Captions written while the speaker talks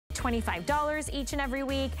$25 each and every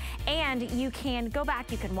week. And you can go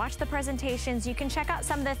back, you can watch the presentations, you can check out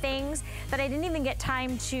some of the things that I didn't even get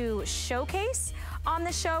time to showcase on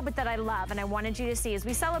the show, but that I love and I wanted you to see as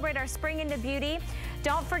we celebrate our spring into beauty.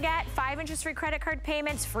 Don't forget 5 interest-free credit card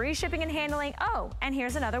payments, free shipping and handling. Oh, and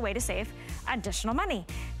here's another way to save additional money.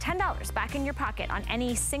 $10 back in your pocket on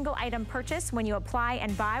any single item purchase when you apply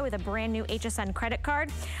and buy with a brand new HSN credit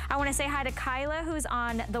card. I want to say hi to Kyla, who's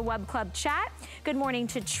on the Web Club chat. Good morning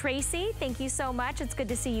to Tracy. Thank you so much. It's good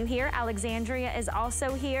to see you here. Alexandria is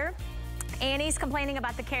also here. Annie's complaining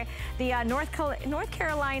about the North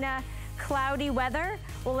Carolina cloudy weather.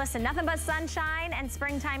 Well, listen, nothing but sunshine and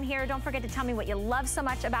springtime here. Don't forget to tell me what you love so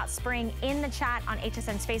much about spring in the chat on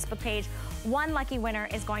HSN's Facebook page. One lucky winner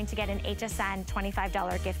is going to get an HSN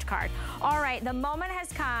 $25 gift card. All right, the moment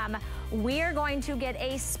has come. We're going to get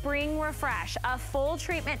a spring refresh, a full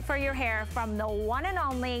treatment for your hair from the one and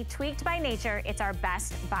only Tweaked by Nature. It's our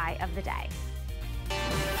best buy of the day.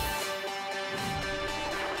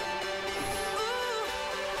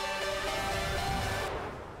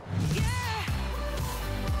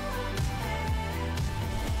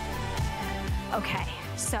 Okay,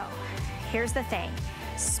 so here's the thing.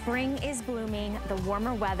 Spring is blooming, the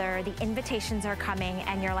warmer weather, the invitations are coming,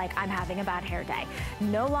 and you're like, I'm having a bad hair day.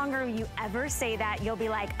 No longer will you ever say that. You'll be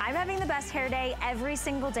like, I'm having the best hair day every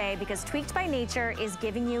single day, because Tweaked by Nature is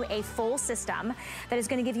giving you a full system that is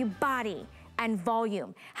gonna give you body and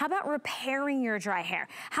volume. How about repairing your dry hair?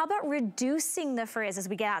 How about reducing the frizz as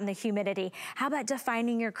we get out in the humidity? How about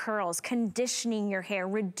defining your curls, conditioning your hair,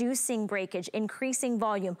 reducing breakage, increasing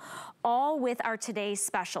volume, all with our today's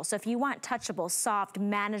special. So if you want touchable, soft,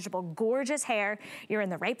 manageable, gorgeous hair, you're in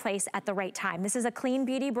the right place at the right time. This is a clean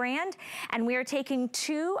beauty brand, and we are taking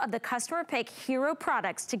 2 of the customer pick hero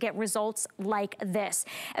products to get results like this.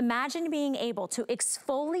 Imagine being able to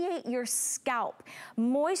exfoliate your scalp,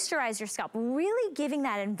 moisturize your scalp, really giving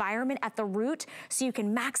that environment at the root so you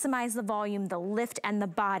can maximize the volume, the lift, and the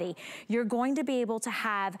body. You're going to be able to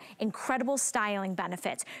have incredible styling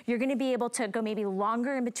benefits. You're gonna be able to go maybe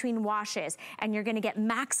longer in between washes, and you're gonna get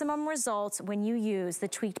maximum results when you use the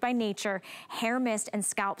Tweaked by Nature Hair Mist and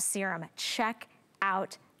Scalp Serum. Check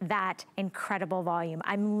out that incredible volume.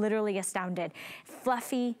 I'm literally astounded.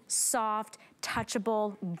 Fluffy, soft,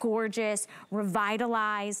 touchable, gorgeous,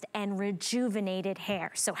 revitalized, and rejuvenated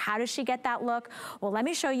hair. So how does she get that look? Well, let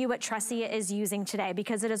me show you what Tressia is using today,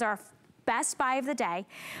 because it is our best buy of the day.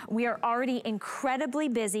 We are already incredibly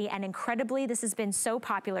busy, and incredibly, this has been so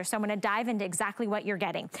popular. So I'm gonna dive into exactly what you're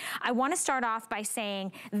getting. I wanna start off by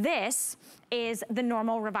saying this is the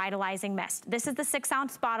normal revitalizing mist. This is the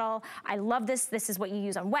 6-ounce bottle. I love this. This is what you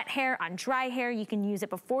use on wet hair, on dry hair. You can use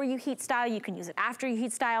it before you heat style. You can use it after you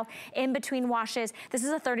heat style, in between washes. This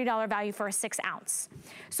is a $30 value for a 6-ounce.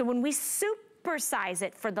 So when we supersize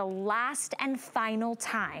it for the last and final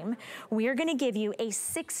time, we are gonna give you a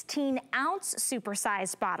 16-ounce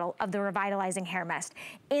supersized bottle of the Revitalizing Hair Mist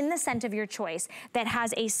in the scent of your choice that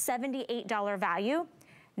has a $78 value.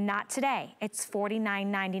 Not today, it's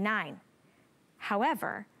 $49.99.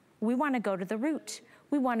 However, we wanna go to the root.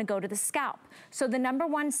 We wanna go to the scalp. So the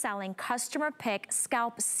 #1 selling customer pick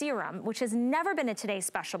scalp serum, which has never been a Today's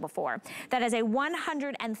Special before, that has a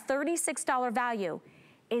 $136 value,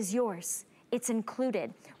 is yours. It's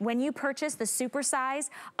included. When you purchase the super size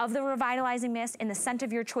of the Revitalizing Mist in the scent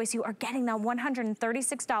of your choice, you are getting that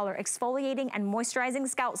 $136 exfoliating and moisturizing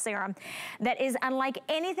scalp serum that is unlike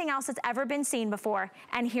anything else that's ever been seen before.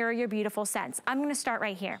 And here are your beautiful scents. I'm gonna start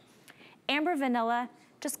right here. Amber Vanilla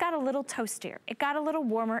just got a little toastier. It got a little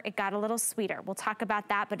warmer, it got a little sweeter. We'll talk about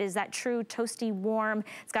that, but is that true toasty warm?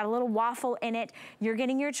 It's got a little waffle in it. You're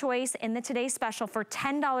getting your choice in the Today's Special for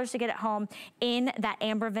 $10 to get it home in that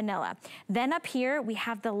Amber Vanilla. Then up here, we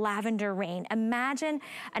have the Lavender Rain. Imagine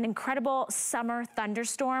an incredible summer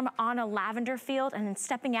thunderstorm on a lavender field, and then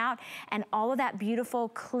stepping out and all of that beautiful,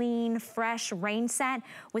 clean, fresh rain scent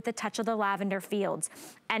with the touch of the lavender fields.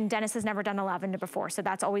 And Dennis has never done a lavender before, so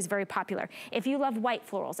that's always very popular. If you love white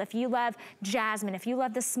florals, if you love jasmine, if you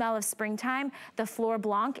love the smell of springtime, the Fleur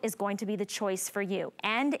Blanc is going to be the choice for you.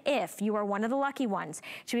 And if you are one of the lucky ones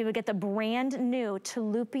to be able to get the brand new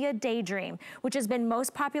Tulipia Daydream, which has been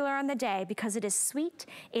most popular on the day because it is sweet,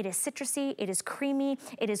 it is citrusy, it is creamy,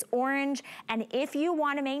 it is orange, and if you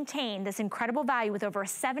want to maintain this incredible value with over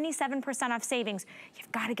 77% off savings,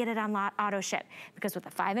 you've got to get it on auto ship, because with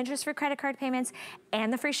the 5 interest free credit card payments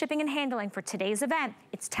and the free shipping and handling for today's event,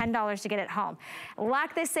 it's $10 to get it home.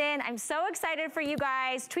 Lock this in. I'm so excited for you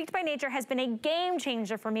guys. Tweaked by Nature has been a game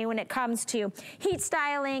changer for me when it comes to heat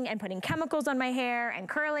styling and putting chemicals on my hair and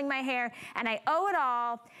curling my hair, and I owe it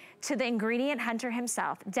all to the ingredient hunter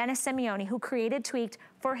himself, Dennis Simeone, who created Tweaked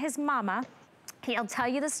for his mama. He'll tell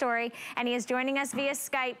you the story, and he is joining us via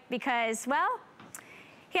Skype because, well,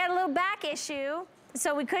 he had a little back issue,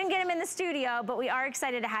 so we couldn't get him in the studio, but we are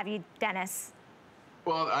excited to have you, Dennis.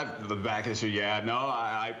 Well, the back issue, yeah. No,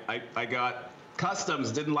 I got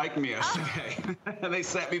customs didn't like me yesterday. And they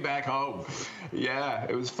sent me back home. Yeah,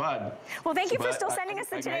 it was fun. Well, thank you for still sending us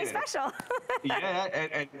the Today Special. Yeah,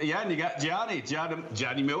 and you got Johnny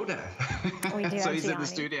Milda. We do. So he's in the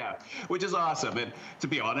studio, which is awesome. And to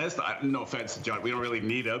be honest, no offense to John, we don't really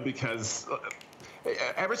need him because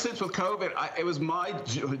ever since with COVID, it was my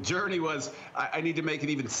journey was I need to make it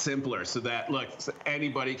even simpler so that, look,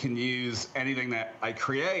 anybody can use anything that I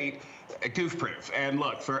create, goof-proof. And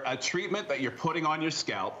look, for a treatment that you're putting on your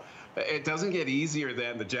scalp, it doesn't get easier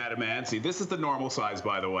than the Jadamancy. This is the normal size,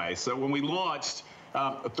 by the way. So when we launched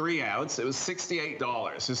a 3-ounce, it was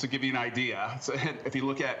 $68, just to give you an idea. So if you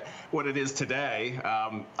look at what it is today,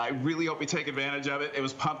 I really hope you take advantage of it. It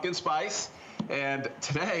was pumpkin spice. And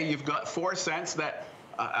today you've got 4 scents that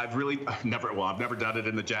I've never done it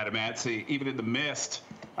in the Jadamancy, even in the mist,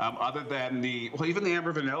 other than even the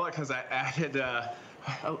amber vanilla, because I added a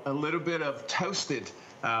little bit of toasted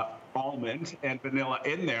almond and vanilla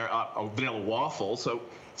in there, a vanilla waffle, so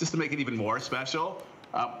just to make it even more special.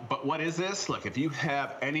 But what is this? Look, if you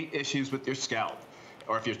have any issues with your scalp,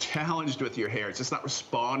 or if you're challenged with your hair, it's just not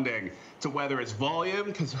responding to whether it's volume,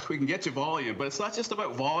 because we can get you volume, but it's not just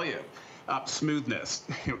about volume. Smoothness,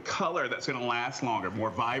 color that's going to last longer, more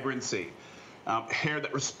vibrancy, hair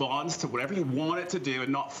that responds to whatever you want it to do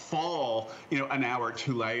and not fall, an hour or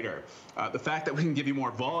two later. The fact that we can give you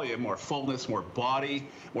more volume, more fullness, more body,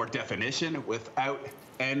 more definition without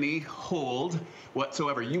any hold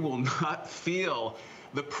whatsoever. You will not feel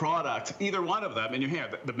the product, either one of them, in your hair.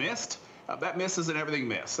 The mist, that mist is an everything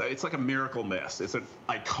mist. It's like a miracle mist. It's an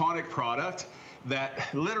iconic product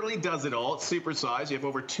that literally does it all. It's supersized. You have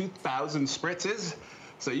over 2,000 spritzes,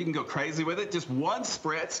 so you can go crazy with it. Just one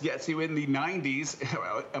spritz gets you in the 90s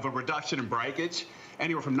of a reduction in breakage,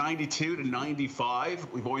 anywhere from 92 to 95.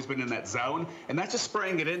 We've always been in that zone, and that's just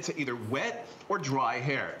spraying it into either wet or dry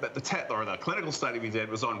hair. The clinical study we did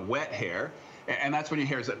was on wet hair, and that's when your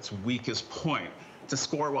hair is at its weakest point. To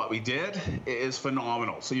score what we did is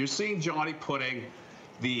phenomenal. So you're seeing Johnny putting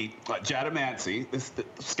the Jadamancy, the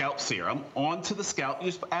scalp serum, onto the scalp.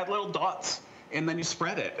 You just add little dots, and then you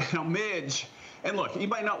spread it. Now, Midge, and look, you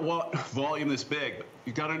might not want volume this big, but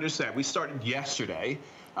you got to understand, we started yesterday.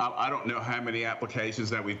 I don't know how many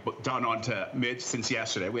applications that we've done onto Midge since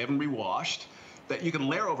yesterday. We haven't rewashed. That you can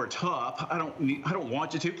layer over top. I don't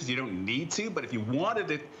want you to, because you don't need to, but if you wanted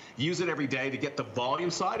to use it every day to get the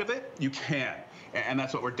volume side of it, you can. And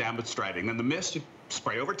that's what we're demonstrating. Then the mist, you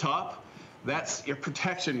spray over top. That's your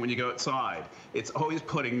protection when you go outside. It's always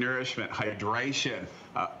putting nourishment, hydration,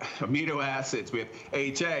 amino acids. We have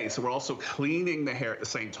HA, so we're also cleaning the hair at the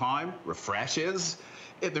same time, refreshes.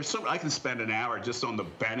 I can spend an hour just on the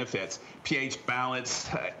benefits. pH balance,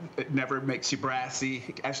 it never makes you brassy.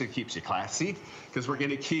 It actually keeps you classy, because we're going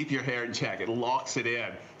to keep your hair in check. It locks it in,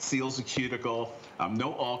 seals the cuticle,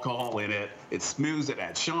 no alcohol in it. It smooths, it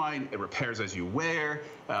adds shine, it repairs as you wear.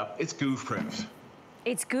 It's goof-proof.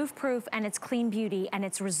 It's goof-proof, and it's clean beauty, and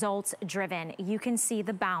it's results-driven. You can see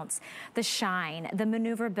the bounce, the shine, the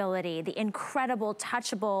maneuverability, the incredible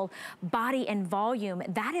touchable body and volume.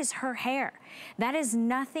 That is her hair. That is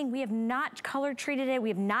nothing. We have not color treated it. We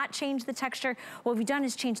have not changed the texture. What we've done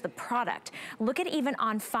is change the product. Look at even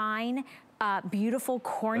on fine, beautiful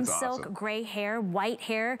corn silk, gray hair, white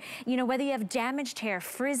hair, whether you have damaged hair,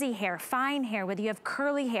 frizzy hair, fine hair, whether you have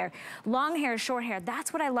curly hair, long hair, short hair.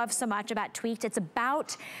 That's what I love so much about Tweaked. It's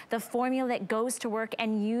about the formula that goes to work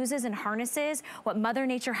and uses and harnesses what Mother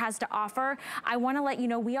Nature has to offer. I want to let you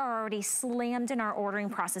know we are already slammed in our ordering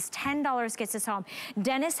process. $10 gets us home.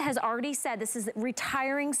 Dennis has already said this is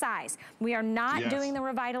retiring size. We are not doing the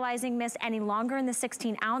revitalizing mist any longer in the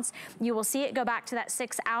 16-ounce. You will see it go back to that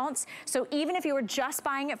 6-ounce. So even if you were just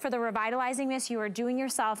buying it for the revitalizing mist, you are doing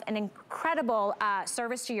yourself an incredible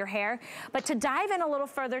service to your hair. But to dive in a little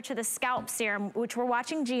further to the scalp serum, which we're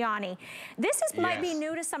watching Gianni, this might be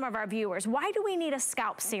new to some of our viewers. Why do we need a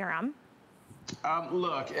scalp serum?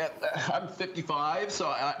 Look, I'm 55, so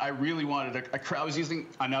I really wanted I was using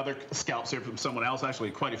another scalp serum from someone else,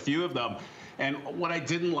 actually quite a few of them. And what I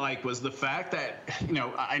didn't like was the fact that,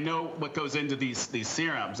 I know what goes into these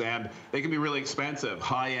serums, and they can be really expensive,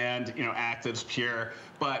 high-end, actives, pure,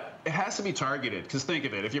 but it has to be targeted. Because think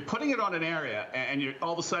of it, if you're putting it on an area and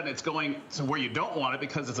all of a sudden it's going to where you don't want it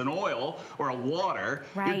because it's an oil or a water,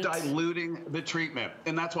 you're diluting the treatment.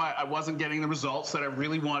 And that's why I wasn't getting the results that I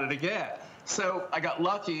really wanted to get. So I got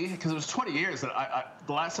lucky because it was 20 years that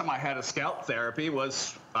the last time I had a scalp therapy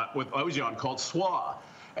was with ozone called SWA.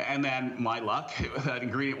 And then my luck, that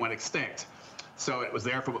ingredient went extinct. So it was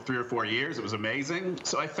there for about 3 or 4 years. It was amazing.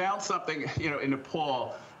 So I found something, in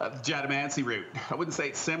Nepal, jadamancy root. I wouldn't say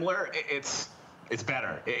it's similar. It's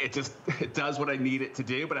better. It does what I need it to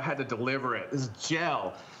do, but I had to deliver it. This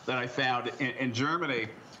gel that I found in Germany,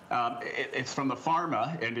 it's from the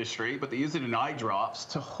pharma industry, but they use it in eye drops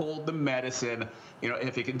to hold the medicine.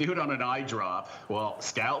 If you can do it on an eye drop, well,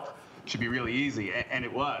 scalp should be really easy, and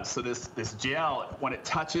it was. So this gel, when it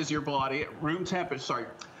touches your body at room temperature, sorry,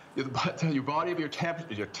 your body of your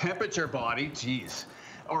temperature body, geez,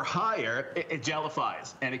 or higher, it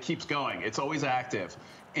gelifies and it keeps going. It's always active.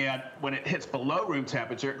 And when it hits below room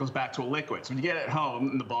temperature, it goes back to a liquid. So when you get it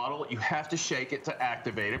home in the bottle, you have to shake it to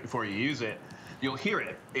activate it before you use it. You'll hear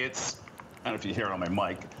it. I don't know if you hear it on my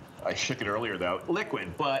mic. I shook it earlier though,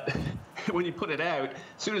 liquid. But when you put it out,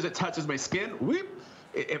 as soon as it touches my skin, whoop,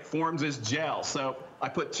 it forms this gel. So I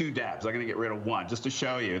put 2 dabs. I'm gonna get rid of 1 just to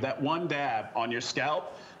show you. That 1 dab on your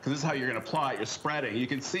scalp, because this is how you're gonna apply it, you're spreading. You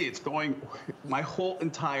can see it's going my whole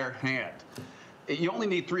entire hand. You only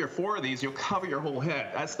need 3 or 4 of these, you'll cover your whole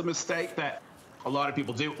head. That's the mistake that a lot of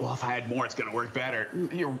people do. Well, if I had more, it's gonna work better.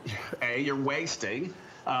 You're wasting.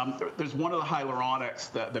 There's one of the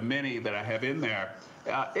hyaluronics, the mini that I have in there.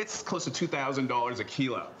 It's close to $2,000 a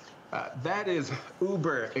kilo. That is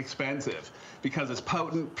uber expensive because it's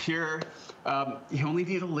potent, pure. You only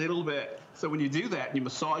need a little bit. So when you do that, you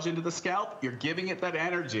massage into the scalp, you're giving it that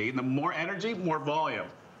energy. And the more energy, more volume.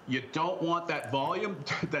 You don't want that volume,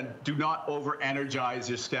 then do not over-energize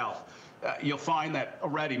your scalp. You'll find that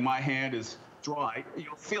already my hand is dry.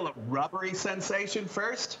 You'll feel a rubbery sensation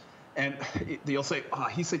first, and you'll say, oh,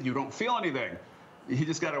 he said you don't feel anything. You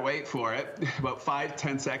just gotta wait for it. About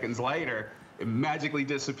 5-10 seconds later, it magically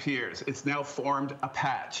disappears. It's now formed a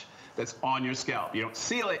patch that's on your scalp. You don't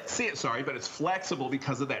see it, but it's flexible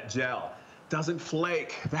because of that gel. Doesn't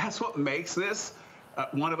flake. That's what makes this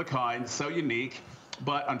one of a kind, so unique.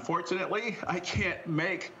 But unfortunately, I can't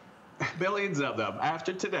make millions of them.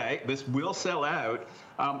 After today, this will sell out.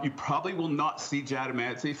 You probably will not see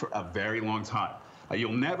jadamancy for a very long time.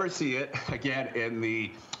 You'll never see it again in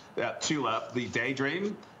the tulip, the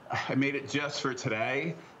daydream. I made it just for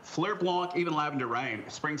today. Fleur Blanc, even lavender rain,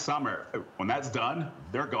 spring, summer. When that's done,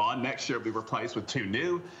 they're gone. Next year, it'll be replaced with 2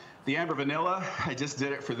 new. The amber vanilla, I just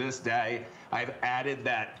did it for this day. I've added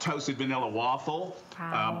that toasted vanilla waffle,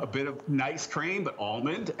 a bit of nice cream, but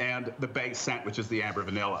almond, and the base scent, which is the amber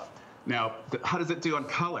vanilla. Now, how does it do on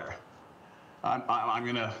color? I'm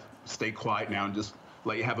gonna stay quiet now and just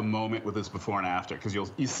let you have a moment with this before and after, because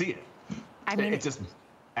you see it. I mean, it just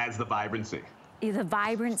adds the vibrancy. The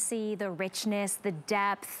vibrancy, the richness, the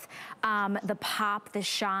depth, the pop, the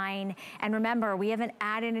shine. And remember, we haven't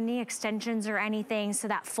added any extensions or anything, so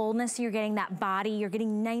that fullness, you're getting that body, you're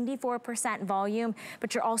getting 94% volume,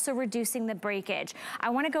 but you're also reducing the breakage. I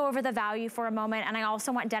wanna go over the value for a moment, and I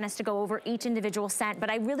also want Dennis to go over each individual scent, but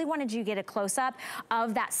I really wanted you to get a close-up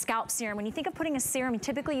of that scalp serum. When you think of putting a serum,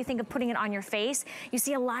 typically you think of putting it on your face. You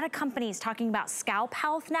see a lot of companies talking about scalp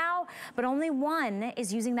health now, but only one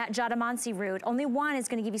is using that jadamancy root. Only one is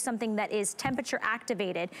gonna give you something that is temperature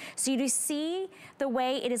activated. So you see the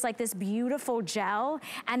way it is like this beautiful gel,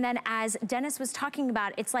 and then as Dennis was talking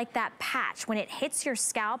about, it's like that patch. When it hits your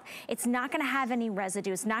scalp, it's not gonna have any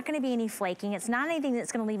residue, it's not gonna be any flaking, it's not anything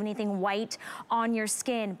that's gonna leave anything white on your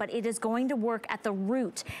skin, but it is going to work at the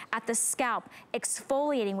root, at the scalp,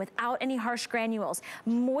 exfoliating without any harsh granules,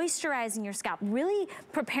 moisturizing your scalp, really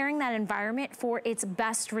preparing that environment for its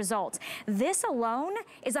best results. This alone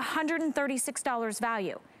is $136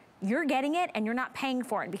 value. You're getting it and you're not paying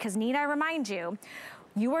for it, because need I remind you,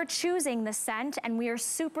 you are choosing the scent, and we are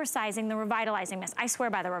supersizing the revitalizing mist. I swear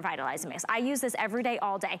by the revitalizing mist. I use this every day,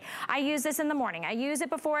 all day. I use this in the morning. I use it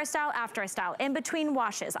before I style, after I style, in between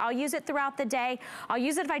washes. I'll use it throughout the day. I'll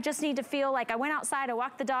use it if I just need to feel like I went outside, I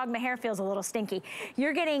walked the dog, my hair feels a little stinky.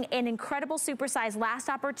 You're getting an incredible supersize, last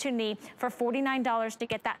opportunity for $49 to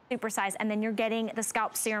get that supersize, and then you're getting the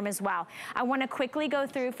scalp serum as well. I wanna quickly go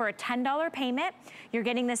through for a $10 payment. You're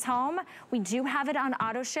getting this home. We do have it on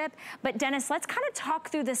auto ship, but Dennis, let's kind of talk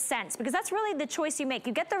through the scents, because that's really the choice you make.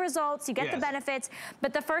 You get the results, you get the benefits,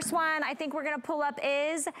 but the first one I think we're gonna pull up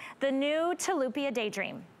is the new Tulipia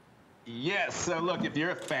Daydream. Yes, so look, if you're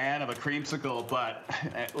a fan of a creamsicle, but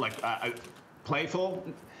like playful,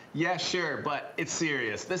 Yeah, sure, but it's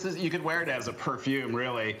serious. You could wear it as a perfume,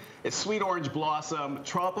 really. It's sweet orange blossom,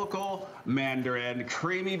 tropical mandarin,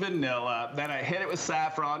 creamy vanilla. Then I hit it with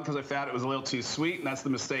saffron because I found it was a little too sweet, and that's the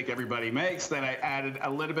mistake everybody makes. Then I added a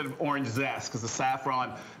little bit of orange zest because the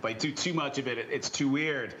saffron, if I do too much of it, it's too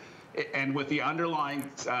weird. And with the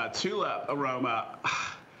underlying tulip aroma,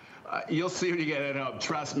 you'll see when you get it home.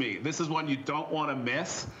 Trust me, this is one you don't want to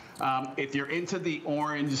miss. If you're into the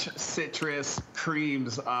orange citrus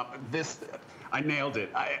creams, I nailed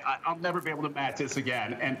it. I'll never be able to match this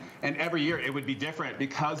again. And every year it would be different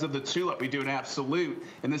because of the tulip. We do an absolute,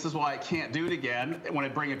 and this is why I can't do it again. When I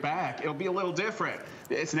bring it back, it'll be a little different.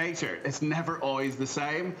 It's nature. It's never always the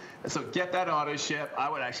same. So get that auto ship. I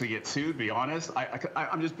would actually get two, to be honest.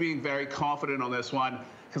 I'm just being very confident on this one,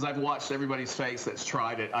 because I've watched everybody's face that's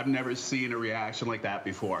tried it. I've never seen a reaction like that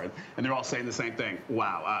before. And they're all saying the same thing.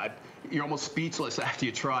 Wow, you're almost speechless after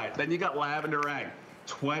you try it. Then you got lavender rain.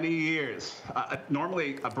 20 years.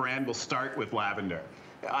 Normally, a brand will start with lavender.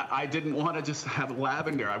 I didn't want to just have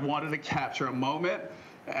lavender. I wanted to capture a moment,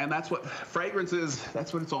 and that's what fragrance is.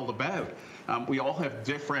 That's what it's all about. We all have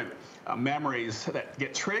different memories that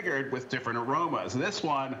get triggered with different aromas. This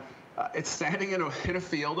one, it's standing in a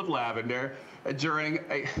field of lavender during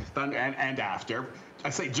and after. I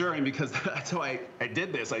say during because that's how I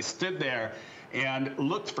did this. I stood there and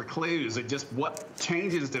looked for clues and just what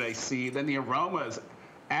changes did I see. Then the aromas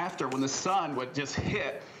after, when the sun would just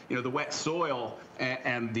hit, the wet soil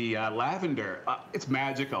and the lavender, it's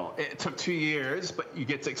magical. It took 2 years, but you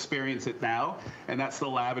get to experience it now, and that's the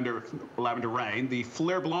lavender rain. The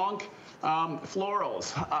Fleur Blanc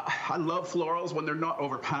florals. I love florals when they're not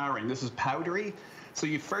overpowering. This is powdery. So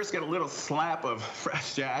you first get a little slap of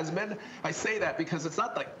fresh jasmine. I say that because it's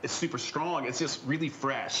not like it's super strong. It's just really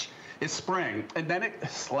fresh. It's spring. And then it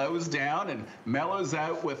slows down and mellows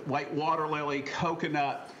out with white water lily,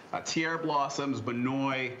 coconut, tiare blossoms,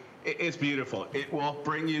 benoi. It's beautiful. It will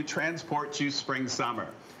transport you spring, summer.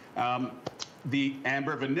 The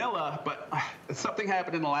amber vanilla, but something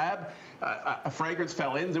happened in the lab. A fragrance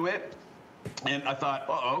fell into it. And I thought,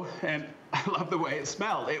 uh-oh, and I love the way it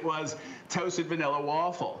smelled. It was toasted vanilla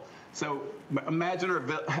waffle. So imagine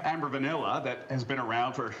amber vanilla that has been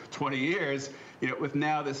around for 20 years, with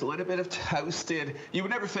now this little bit of toasted. You would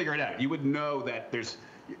never figure it out. You would know that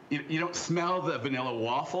you don't smell the vanilla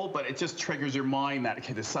waffle, but it just triggers your mind that,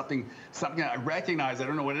 okay, there's something I recognize. I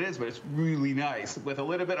don't know what it is, but it's really nice with a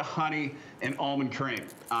little bit of honey and almond cream.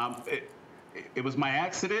 It was my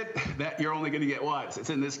accident that you're only going to get once. It's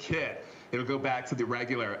in this kit. It'll go back to the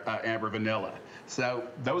regular amber vanilla. So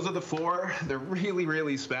those are the four. They're really,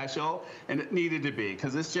 really special, and it needed to be,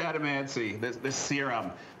 because this Jadamancy, this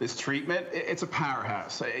serum, this treatment, it's a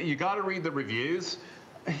powerhouse. You got to read the reviews.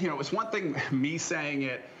 It's one thing me saying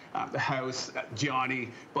it, the house, Johnny,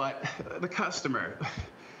 but the customer.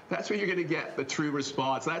 That's where you're going to get the true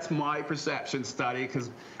response. That's my perception study, because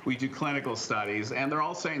we do clinical studies, and they're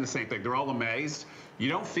all saying the same thing. They're all amazed. You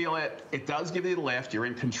don't feel it. It does give you the lift. You're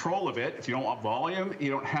in control of it. If you don't want volume, you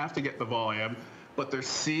don't have to get the volume, but they're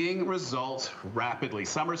seeing results rapidly.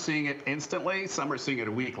 Some are seeing it instantly. Some are seeing it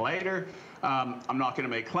a week later. I'm not going to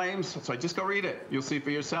make claims, so just go read it. You'll see for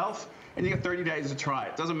yourself, and you get 30 days to try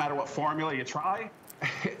it. Doesn't matter what formula you try.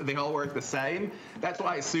 They all work the same. That's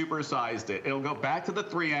why I supersized it. It'll go back to the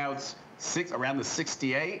 3-ounce, around the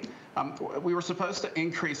 68. We were supposed to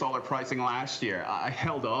increase all our pricing last year. I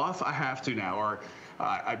held off. I have to now, or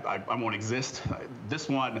I won't exist. This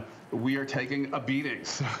one, we are taking a beating.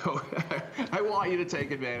 So I want you to take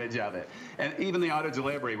advantage of it. And even the auto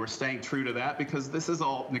delivery, we're staying true to that, because this is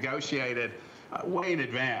all negotiated way in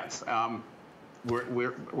advance.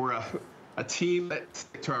 We're a team that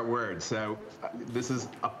sticks to our word. So this is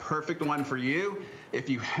a perfect one for you. If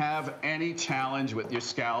you have any challenge with your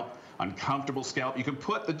scalp, uncomfortable scalp, you can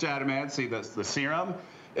put the Jadamancy, the serum,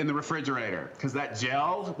 in the refrigerator, because that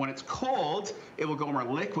gel, when it's cold, it will go more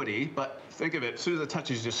liquidy. But think of it, as soon as it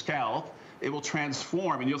touches your scalp, it will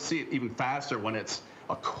transform, and you'll see it even faster when it's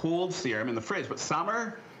a cold serum in the fridge. But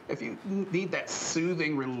summer, if you need that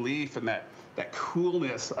soothing relief and that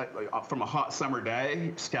coolness from a hot summer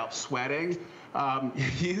day, scalp sweating,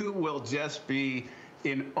 you will just be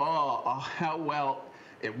in awe of how well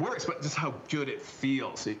it works, but just how good it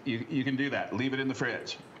feels. You can do that. Leave it in the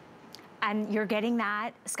fridge. and you're getting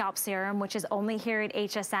that scalp serum, which is only here at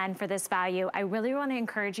HSN for this value. I really want to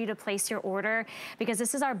encourage you to place your order because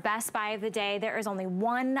this is our best buy of the day. There is only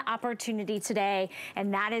one opportunity today,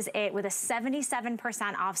 and that is it, with a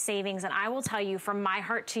 77% off savings. And I will tell you, from my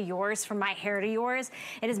heart to yours, from my hair to yours,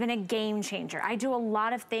 it has been a game changer. I do a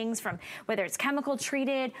lot of things, from whether it's chemical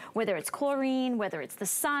treated, whether it's chlorine, whether it's the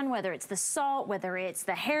sun, whether it's the salt, whether it's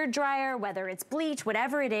the hair dryer, whether it's bleach,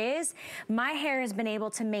 whatever it is, my hair has been able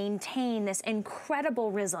to maintain this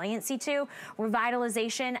incredible resiliency to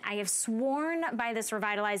revitalization. I have sworn by this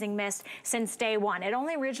revitalizing mist since day one. It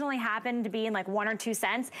only originally happened to be in like 1 or 2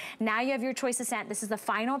 scents. Now you have your choice of scent. This is the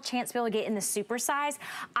final chance to be able to get in the super size.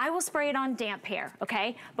 I will spray it on damp hair,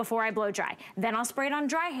 okay, before I blow dry. Then I'll spray it on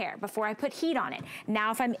dry hair before I put heat on it.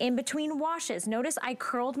 Now if I'm in between washes, notice I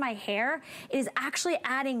curled my hair. It is actually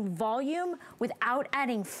adding volume without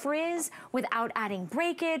adding frizz, without adding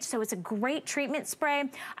breakage. So it's a great treatment spray.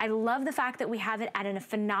 I love the fact that we have it at a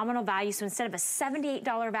phenomenal value. So instead of a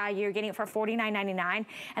 $78 value, you're getting it for $49.99,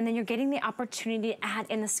 and then you're getting the opportunity to add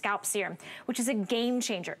in the scalp serum, which is a game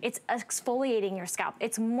changer. It's exfoliating your scalp.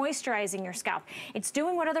 It's moisturizing your scalp. It's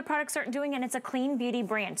doing what other products aren't doing, and it's a clean beauty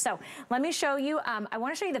brand. So let me show you, I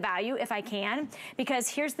wanna show you the value if I can, because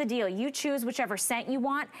here's the deal. You choose whichever scent you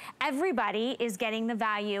want. Everybody is getting the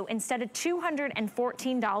value. Instead of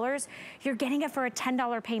 $214, you're getting it for a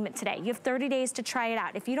 $10 payment today. You have 30 days to try it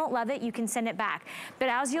out. If you don't love it, you can send it back. But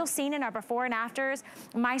as you'll see in our before and afters,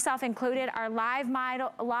 myself included, our live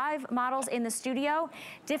models in the studio,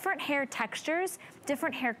 different hair textures,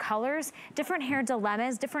 different hair colors, different hair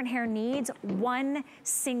dilemmas, different hair needs, one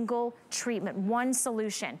single treatment, one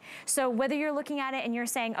solution. So whether you're looking at it and you're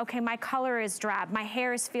saying, okay, my color is drab, my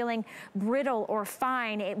hair is feeling brittle or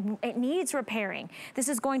fine, it needs repairing. This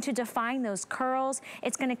is going to define those curls.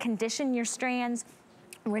 It's going to condition your strands,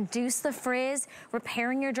 reduce the frizz,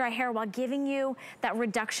 repairing your dry hair while giving you that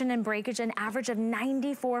reduction in breakage, an average of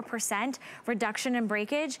 94% reduction in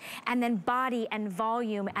breakage, and then body and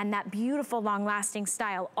volume and that beautiful long-lasting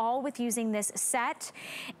style, all with using this set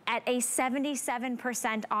at a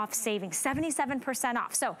 77% off savings, 77%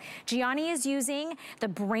 off. So Gianni is using the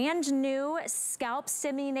brand new scalp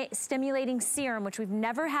stimulating serum, which we've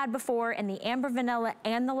never had before, in the Amber Vanilla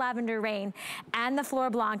and the Lavender Rain and the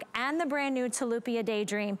Fleur Blanc and the brand new Talupia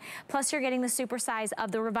Daydream. Plus you're getting the super size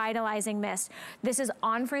of the revitalizing mist. This is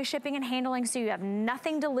on free shipping and handling, so you have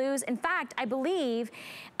nothing to lose. In fact, I believe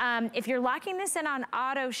if you're locking this in on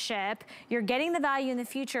auto ship, you're getting the value in the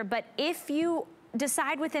future. But if you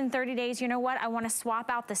decide within 30 days, you know what, I want to swap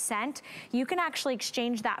out the scent, you can actually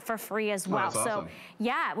exchange that for free as well. That's awesome. So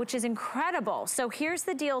yeah, which is incredible. So here's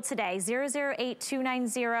the deal today,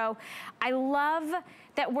 008290. I love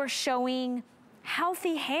that we're showing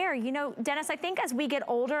healthy hair. You know, Dennis, I think as we get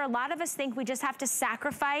older, a lot of us think we just have to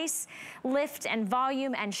sacrifice lift and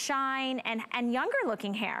volume and shine and younger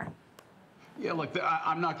looking hair. Yeah, look,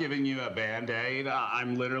 I'm not giving you a Band-Aid.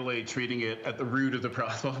 I'm literally treating it at the root of the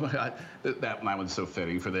problem. Oh my God, that one's so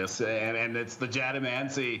fitting for this. And it's the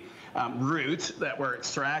Jadamancy root that we're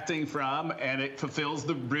extracting from, and it fulfills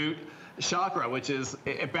the root chakra, which is,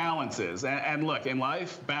 it balances. And look, in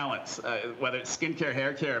life, balance, whether it's skincare,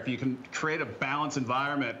 hair care, if you can create a balanced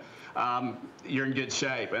environment, you're in good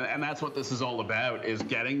shape. And that's what this is all about, is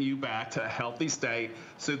getting you back to a healthy state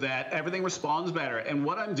so that everything responds better. And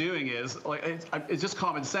what I'm doing is, like, it's just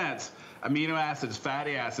common sense. Amino acids,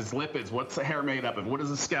 fatty acids, lipids, what's the hair made up of? What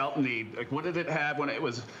does the scalp need? Like, what did it have when it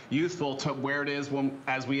was youthful to where it is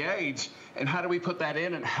as we age? And how do we put that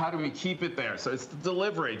in, and how do we keep it there? So it's the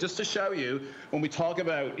delivery. Just to show you, when we talk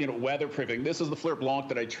about, you know, weatherproofing, this is the Fleur Blanc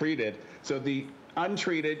that I treated. So the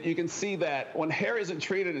untreated, you can see that when hair isn't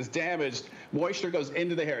treated, it's damaged, moisture goes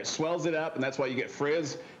into the hair, it swells it up, and that's why you get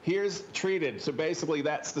frizz. Here's treated. So basically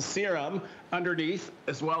that's the serum underneath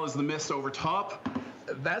as well as the mist over top.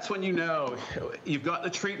 That's when you know you've got the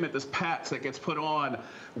treatment, this patch that gets put on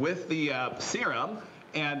with the serum.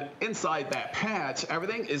 And inside that patch,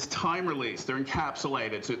 everything is time released. They're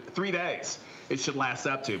encapsulated. So 3 days it should last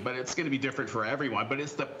up to, but it's going to be different for everyone. But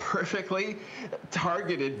it's the perfectly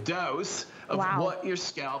targeted dose of what your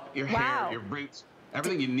scalp, your hair, your roots,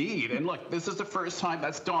 everything you need. And look, this is the first time.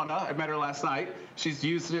 That's Donna. I met her last night. She's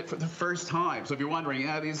used it for the first time. So if you're wondering,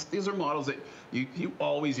 yeah, these are models that you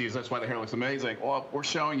always use. That's why the hair looks amazing. Well, we're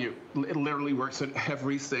showing you it literally works in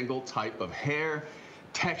every single type of hair,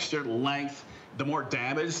 texture, length. The more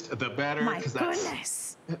damaged, the better. My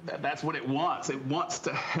goodness. That's what it wants. It wants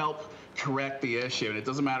to help correct the issue. And it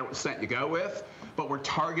doesn't matter what scent you go with, but we're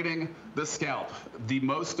targeting the scalp. The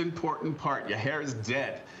most important part, your hair is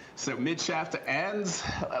dead. So mid-shaft to ends,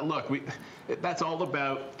 look, that's all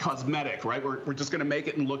about cosmetic, right? We're just going to make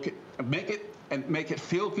it and make it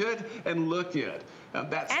feel good and look good.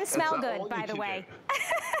 And smell good, by the way.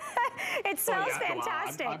 It smells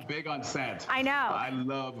fantastic. I'm big on scent. I know. I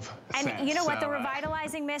love scent. And you know what, the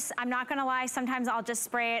revitalizing mist, I'm not gonna lie, sometimes I'll just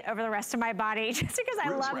spray it over the rest of my body just because I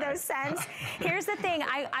love those scents. Here's the thing,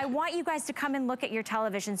 I want you guys to come and look at your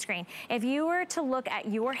television screen. If you were to look at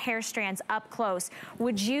your hair strands up close,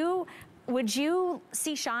 would you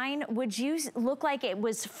see shine? Would you look like it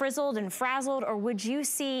was frizzled and frazzled, or would you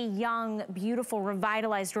see young, beautiful,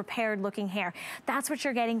 revitalized, repaired looking hair? That's what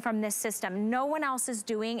you're getting from this system. No one else is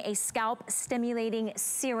doing a scalp stimulating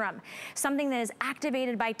serum, something that is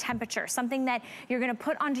activated by temperature, something that you're gonna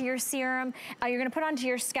put onto your serum, you're gonna put onto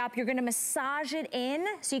your scalp, you're gonna massage it in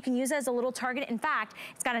so you can use it as a little target. In fact,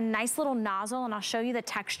 it's got a nice little nozzle, and I'll show you the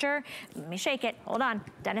texture. Let me shake it, hold on.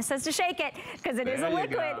 Dennis says to shake it, because it is a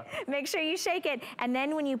liquid. Make sure you shake it, and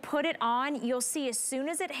then when you put it on, you'll see as soon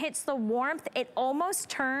as it hits the warmth, it almost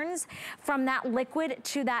turns from that liquid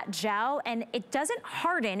to that gel, and it doesn't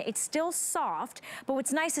harden, it's still soft, but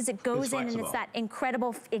what's nice is it goes in and it's that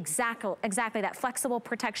incredible, exactly that flexible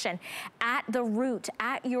protection at the root,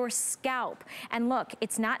 at your scalp. And look,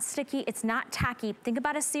 it's not sticky, it's not tacky. Think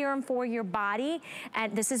about a serum for your body,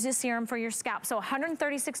 and this is a serum for your scalp. So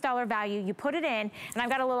 $136 value, you put it in, and I've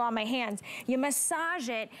got a little on my hands, you massage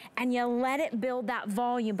it, and you let it build that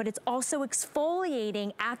volume, but it's also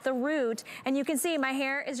exfoliating at the root. And you can see my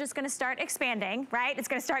hair is just gonna start expanding, right? It's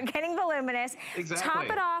gonna start getting voluminous. Exactly. Top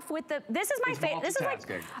it off with this is my favorite. This is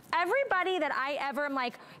like everybody that I ever am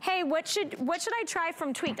like, hey, what should I try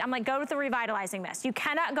from Tweaked? I'm like, go with the Revitalizing Mist. You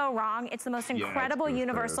cannot go wrong. It's the most incredible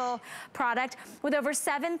universal product. With over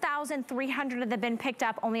 7,300 that have been picked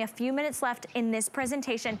up, only a few minutes left in this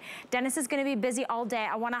presentation. Dennis is gonna be busy all day.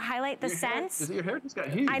 I wanna highlight the scents. Your hair just got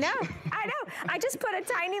huge. I know. I know. I just put a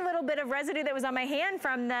tiny little bit of residue that was on my hand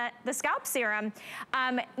from the scalp serum.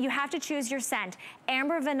 You have to choose your scent.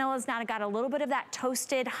 Amber Vanilla's now got a little bit of that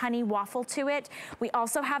toasted honey waffle to it. We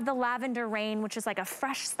also have the Lavender Rain, which is like a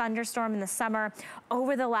fresh thunderstorm in the summer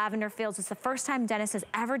over the lavender fields. It's the first time Dennis has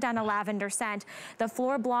ever done a lavender scent. The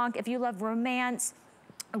Fleur Blanc, if you love romance,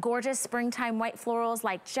 gorgeous springtime white florals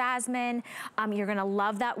like jasmine. You're gonna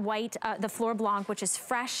love that white, the Fleur Blanc, which is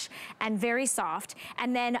fresh and very soft.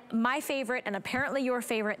 And then my favorite, and apparently your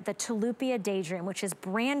favorite, the Tulipia Daydream, which is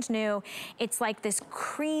brand new. It's like this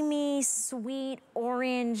creamy, sweet,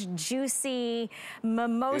 orange, juicy,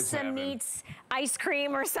 mimosa meets ice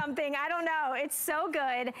cream or something. I don't know, it's so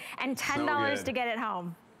good. And $10 to get it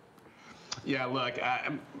home. Yeah, look,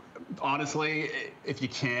 honestly, if you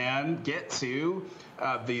can, get to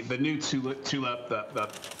the new tulip, I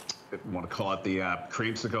want to call it the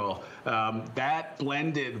creamsicle, that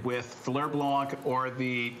blended with Fleur Blanc or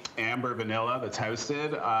the Amber Vanilla, the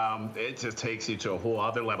toasted, it just takes you to a whole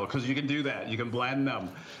other level, because you can do that. You can blend them.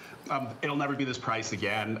 It'll never be this price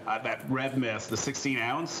again. That red mist, the 16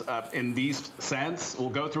 ounce in these scents, we'll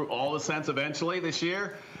go through all the scents eventually this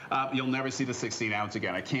year. You'll never see the 16 ounce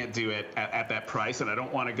again. I can't do it at that price, and I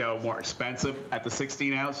don't want to go more expensive at the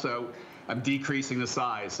 16 ounce, so I'm decreasing the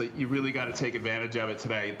size. So you really got to take advantage of it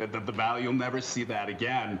today. The value, you'll never see that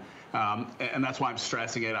again. And that's why I'm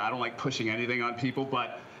stressing it. I don't like pushing anything on people,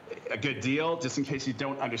 but a good deal, just in case you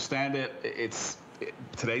don't understand it,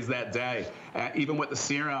 today's that day. Even with the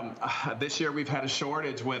serum, this year we've had a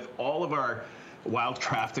shortage with all of our wild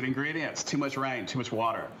crafted ingredients. Too much rain, too much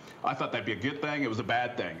water. I thought that'd be a good thing. It was a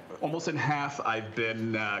bad thing. Almost in half I've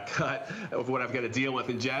been cut of what I've got to deal with,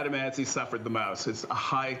 and Jadamancy suffered the most. It's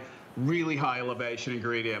a really high elevation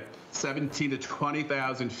ingredient, 17 to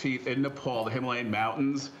 20,000 feet in Nepal, the Himalayan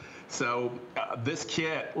mountains. So this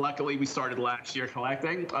kit, luckily we started last year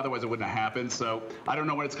collecting, otherwise it wouldn't have happened. So I don't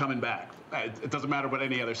know when it's coming back. It doesn't matter what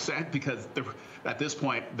any other scent, because at this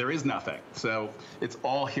point there is nothing. So it's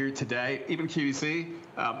all here today. Even QVC,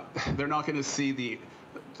 they're not going to see the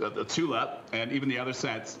tulip and even the other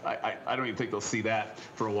scents. I don't even think they'll see that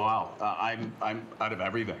for a while. I'm out of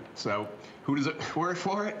everything. So who does it work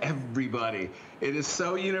for? Everybody. It is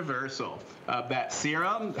so universal. That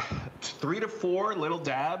serum, 3 to 4 little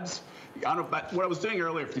dabs. I don't know, what I was doing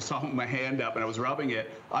earlier, if you saw my hand up and I was rubbing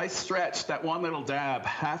it, I stretched that one little dab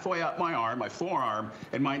halfway up my arm, my forearm,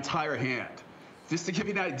 and my entire hand. Just to give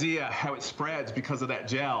you an idea how it spreads because of that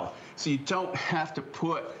gel. So you don't have to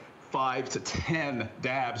put 5 to 10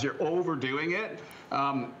 dabs. You're overdoing it.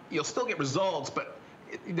 You'll still get results, but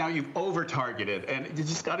now you've over-targeted, and you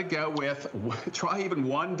just got to go with, try even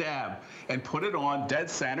one dab and put it on dead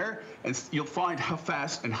center, and you'll find how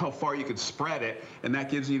fast and how far you can spread it, and that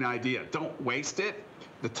gives you an idea. Don't waste it.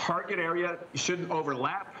 The target area shouldn't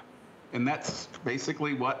overlap. And that's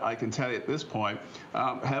basically what I can tell you at this point.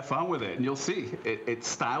 Have fun with it, and you'll see. It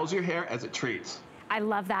styles your hair as it treats. I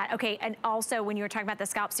love that. Okay, and also when you were talking about the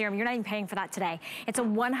scalp serum, you're not even paying for that today. It's a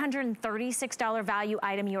 $136 value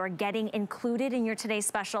item you are getting included in your today's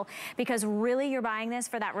special, because really you're buying this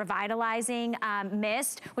for that revitalizing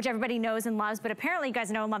mist, which everybody knows and loves, but apparently you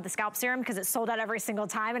guys know and love the scalp serum because it's sold out every single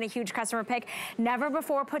time and a huge customer pick. Never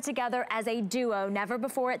before put together as a duo, never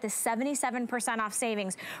before at the 77% off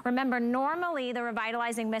savings. Remember, normally the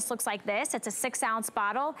revitalizing mist looks like this. It's a 6-ounce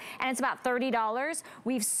bottle and it's about $30.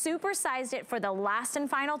 We've supersized it for the last and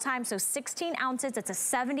final time, so 16 ounces, it's a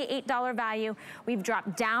 $78 value. We've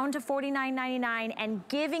dropped down to $49.99 and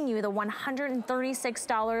giving you the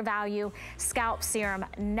 $136 value scalp serum.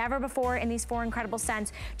 Never before in these 4 incredible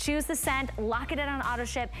scents. Choose the scent, lock it in on auto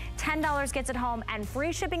ship, $10 gets it home, and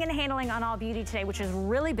free shipping and handling on all beauty today, which is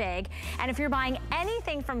really big. And if you're buying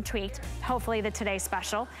anything from Tweaked, hopefully the Today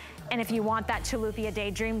Special, and if you want that Tulupia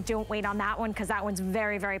Daydream, don't wait on that one because that one's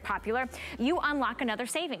very, very popular. You unlock another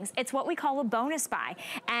savings. It's what we call a bonus buy.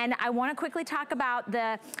 And I want to quickly talk about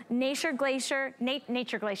the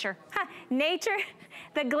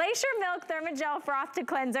the Glacier Milk Thermogel Frosted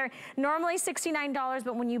Cleanser. Normally $69,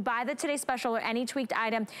 but when you buy the Today Special or any Tweaked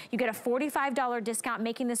item, you get a $45 discount,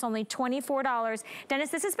 making this only $24. Dennis,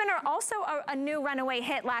 this has been also a new runaway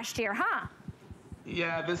hit last year, huh?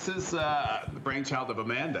 Yeah, this is the brainchild of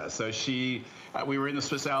Amanda. So we were in the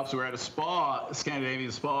Swiss Alps, we were at a spa, a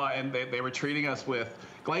Scandinavian spa, and they were treating us with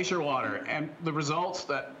glacier water. And the results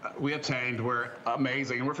that we obtained were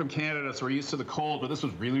amazing. And we're from Canada, so we're used to the cold, but this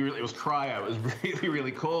was really, it was cryo. It was really,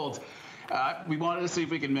 really cold. We wanted to see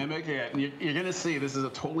if we can mimic it. And you're going to see this is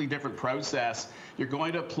a totally different process. You're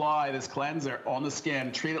going to apply this cleanser on the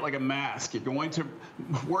skin, treat it like a mask. You're going to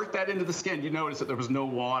work that into the skin. You notice that there was no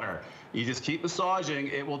water. You just keep massaging,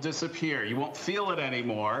 it will disappear. You won't feel it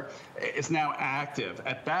anymore. It's now active.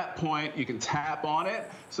 At that point, you can tap on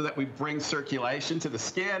it so that we bring circulation to the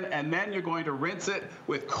skin, and then you're going to rinse it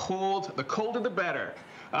with cold. The colder the better.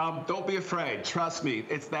 Don't be afraid. Trust me,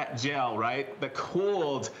 it's that gel, right? The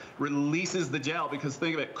cold releases the gel, because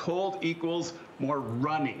think of it, cold equals more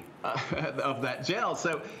runny of that gel.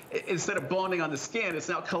 So instead of bonding on the skin, it's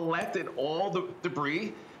now collected all the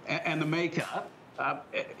debris and the makeup.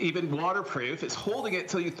 Even waterproof. It's holding it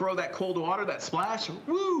till you throw that cold water, that splash,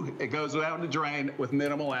 woo, it goes down the drain with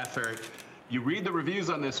minimal effort. You read the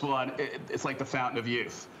reviews on this one, it's like the fountain of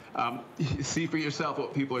youth. You see for yourself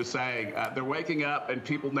what people are saying. They're waking up, and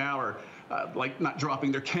people now are like not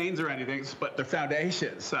dropping their canes or anything, but their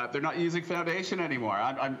foundations. They're not using foundation anymore.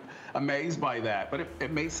 I'm amazed by that. But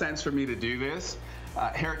it made sense for me to do this.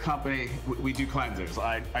 Hair company, we do cleansers.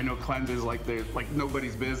 I know cleansers like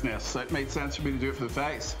nobody's business. So it made sense for me to do it for the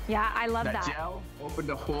face. Yeah, I love that. That gel opened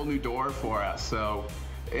a whole new door for us. So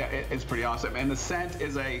it's pretty awesome. And the scent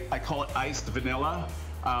is I call it iced vanilla.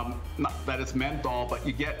 Not that it's menthol, but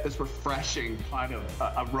you get this refreshing kind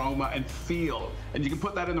of aroma and feel. And you can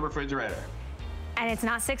put that in the refrigerator. And it's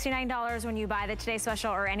not $69 when you buy the Today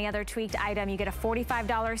Special or any other Tweaked item. You get a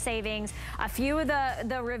 $45 savings. A few of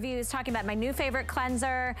the reviews talking about my new favorite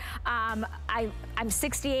cleanser. I'm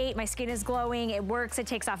 68, my skin is glowing, it works, it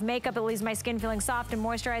takes off makeup, it leaves my skin feeling soft and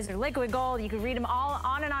moisturized. They're liquid gold. You can read them all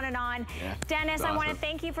on and on and on. Yeah, Dennis, awesome. I want to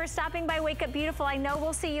thank you for stopping by Wake Up Beautiful. I know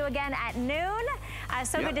we'll see you again at noon.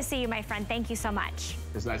 Good to see you, my friend. Thank you so much.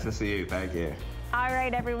 It's nice to see you. Thank you. All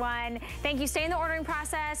right, everyone. Thank you. Stay in the ordering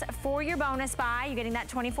process for your bonus buy. You're getting that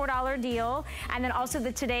 $24 deal. And then also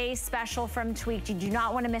the Today Special from Tweaked. You do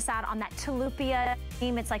not want to miss out on that Tulupia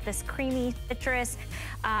cream. It's like this creamy citrus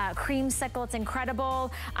creamsicle. It's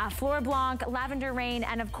incredible. Fleur Blanc, Lavender Rain,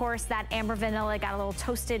 and of course that Amber Vanilla. Got a little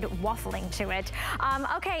toasted waffling to it.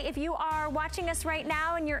 Okay, if you are watching us right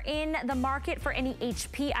now and you're in the market for any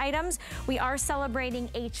HP items, we are celebrating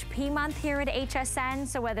HP month here at HSN.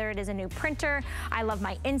 So whether it is a new printer, I love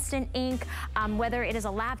my instant ink, whether it is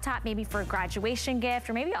a laptop, maybe for a graduation gift,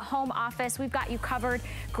 or maybe a home office, we've got you covered.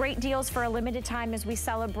 Great deals for a limited time as we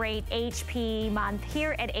celebrate HP month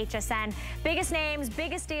here at HSN. Biggest names,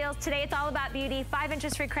 biggest deals. Today it's all about beauty. 5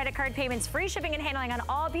 interest-free credit card payments, free shipping and handling on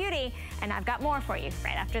all beauty. And I've got more for you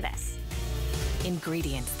right after this.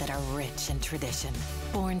 Ingredients that are rich in tradition,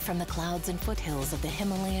 born from the clouds and foothills of the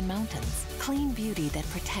Himalayan mountains. Clean beauty that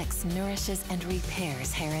protects, nourishes, and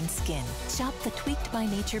repairs hair and skin. Shop the Tweaked by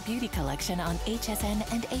Nature Beauty Collection on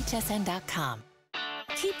HSN and hsn.com.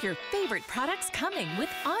 Keep your favorite products coming with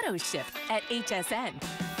Auto Ship at HSN.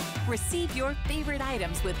 Receive your favorite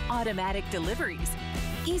items with automatic deliveries.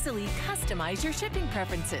 Easily customize your shipping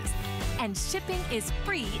preferences. And shipping is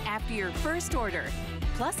free after your first order.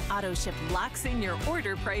 Plus, AutoShip locks in your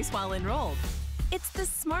order price while enrolled. It's the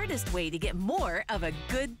smartest way to get more of a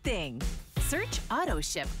good thing. Search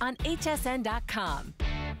AutoShip on hsn.com.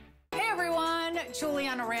 Hey everyone,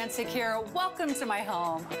 Juliana Rancic here. Welcome to my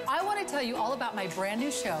home. I want to tell you all about my brand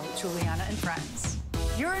new show, Juliana and Friends.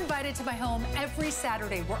 You're invited to my home every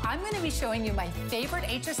Saturday where I'm going to be showing you my favorite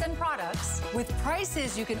HSN products with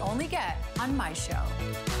prices you can only get on my show.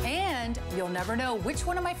 And you'll never know which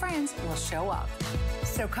one of my friends will show up.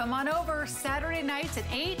 So come on over Saturday nights at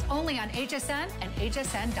 8, only on HSN and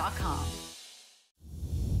hsn.com.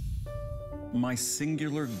 My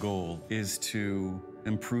singular goal is to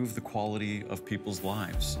improve the quality of people's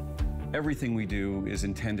lives. Everything we do is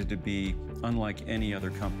intended to be unlike any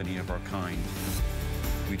other company of our kind.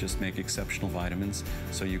 We just make exceptional vitamins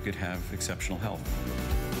so you could have exceptional health.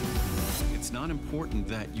 It's not important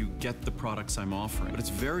that you get the products I'm offering, but it's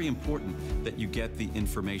very important that you get the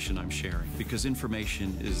information I'm sharing, because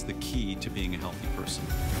information is the key to being a healthy person.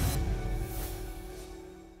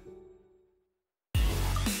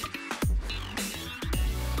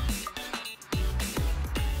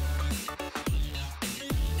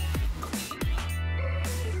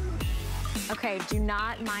 Okay, do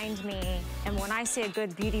not mind me. And when I see a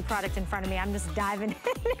good beauty product in front of me, I'm just diving in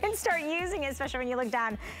and start using it, especially when you look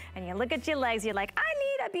down and you look at your legs, you're like, I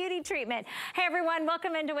need a beauty treatment. Hey everyone,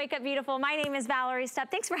 welcome into Wake Up Beautiful. My name is Valerie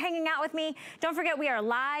Stepp. Thanks for hanging out with me. Don't forget, we are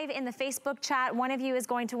live in the Facebook chat. One of you is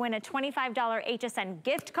going to win a $25 HSN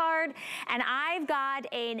gift card. And I've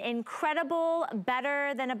got an incredible,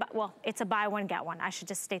 better than a, well, it's a buy one, get one. I should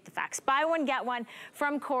just state the facts. Buy one, get one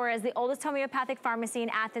from Cora's, the oldest homeopathic pharmacy in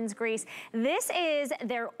Athens, Greece. This is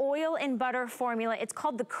their oil and butter formula. It's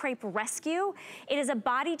called the Crepe Rescue. It is a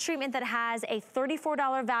body treatment that has a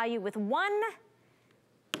 $34 value with one.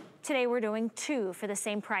 Today we're doing 2 for the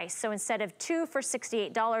same price. So instead of 2 for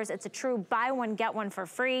 $68, it's a true buy one, get one for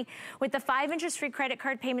free. With the 5 interest-free credit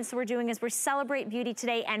card payments that we're doing as we celebrate beauty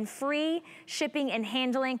today and free shipping and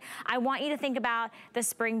handling, I want you to think about the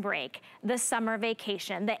spring break, the summer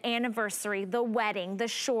vacation, the anniversary, the wedding, the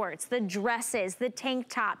shorts, the dresses, the tank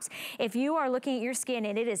tops. If you are looking at your skin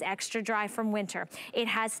and it is extra dry from winter, it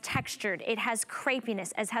has textured, it has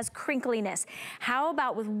crepiness, it has crinkliness, how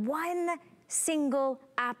about with one single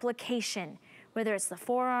application, whether it's the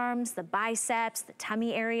forearms, the biceps, the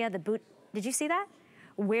tummy area, the boot. Did you see that?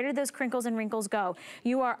 Where did those crinkles and wrinkles go?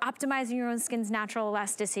 You are optimizing your own skin's natural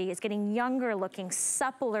elasticity. It's getting younger looking,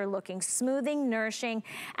 suppler looking, smoothing, nourishing,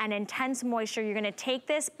 and intense moisture. You're gonna take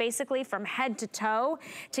this basically from head to toe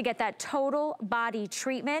to get that total body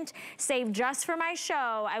treatment. Save just for my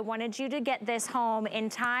show. I wanted you to get this home in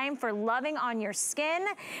time for loving on your skin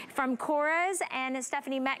from Cora's, and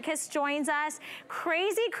Stephanie Metkiss joins us.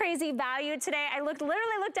 Crazy, crazy value today. I literally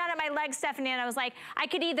looked down at my legs, Stephanie, and I was like, I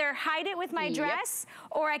could either hide it with my dress,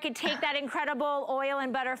 or I could take that incredible oil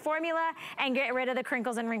and butter formula and get rid of the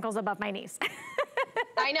crinkles and wrinkles above my knees.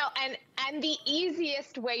 I know, and the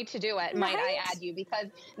easiest way to do it, might I add you, because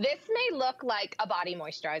this may look like a body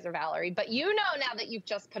moisturizer, Valerie, but you know now that you've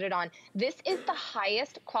just put it on, this is the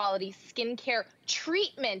highest quality skincare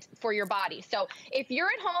treatment for your body. So if you're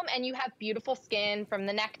at home and you have beautiful skin from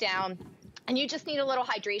the neck down, and you just need a little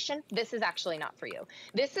hydration, this is actually not for you.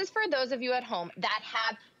 This is for those of you at home that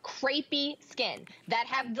have crepey skin, that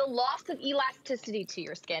have the loss of elasticity to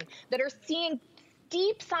your skin, that are seeing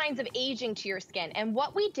deep signs of aging to your skin. And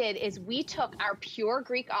what we did is we took our pure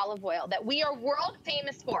Greek olive oil that we are world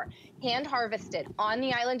famous for, hand harvested on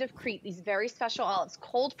the island of Crete, these very special olives,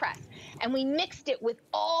 cold pressed, and we mixed it with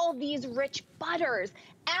all these rich butters.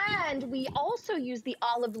 And we also use the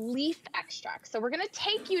olive leaf extract. So we're going to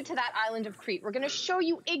take you to that island of Crete. We're going to show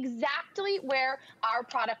you exactly where our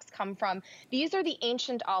products come from. These are the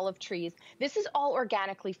ancient olive trees. This is all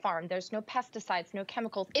organically farmed. There's no pesticides, no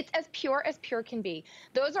chemicals. It's as pure can be.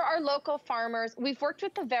 Those are our local farmers. We've worked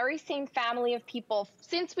with the very same family of people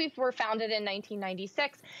since we were founded in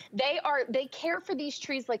 1996. They care for these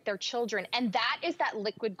trees like their children, and that is that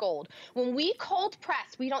liquid gold. When we cold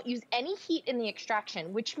press, we don't use any heat in the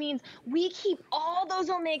extraction, which means we keep all those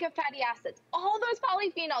omega fatty acids, all those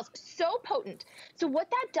polyphenols so potent. So what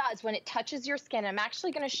that does when it touches your skin, I'm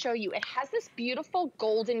actually going to show you, it has this beautiful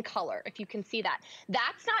golden color, if you can see that.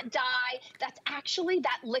 That's not dye, that's actually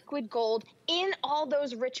that liquid gold in all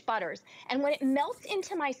those rich butters. And when it melts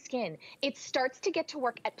into my skin, it starts to get to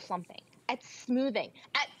work at plumping, at smoothing,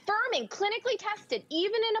 at firming, clinically tested,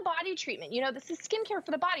 even in a body treatment. You know, this is skincare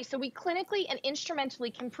for the body, so we clinically and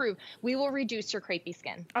instrumentally can prove we will reduce your crepey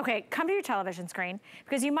skin. Okay, come to your television screen,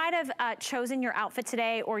 because you might have chosen your outfit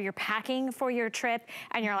today, or you're packing for your trip,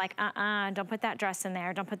 and you're like, don't put that dress in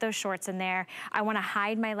there, don't put those shorts in there. I wanna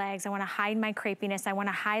hide my legs, I wanna hide my crepiness, I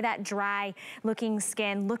wanna hide that dry looking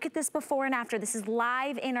skin. Look at this before and after. This is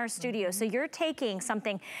live in our studio. So you're taking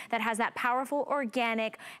something that has that powerful,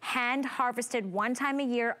 organic, hand harvested one time a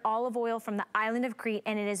year olive oil from the island of Crete,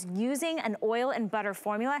 and it is using an oil and butter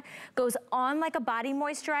formula, goes on like a body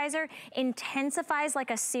moisturizer, intensifies like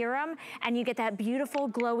a serum, and you get that beautiful,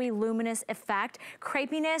 glowy, luminous effect.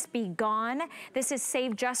 Crepiness be gone. This is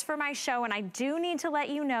saved just for my show, and I do need to let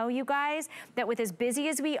you know, you guys, that with as busy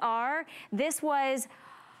as we are, this was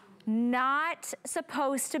not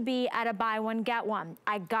supposed to be at a buy one, get one.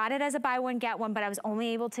 I got it as a buy one, get one, but I was only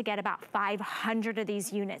able to get about 500 of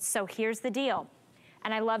these units. So here's the deal.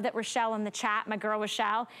 And I love that Rochelle in the chat, my girl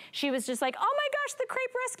Rochelle, she was just like, oh my gosh, the Crepe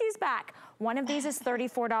Rescue's back. One of these is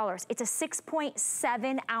 $34. It's a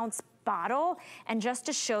 6.7 ounce bottle, and just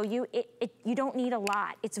to show you, you don't need a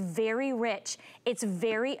lot. It's very rich. It's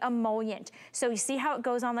very emollient. So you see how it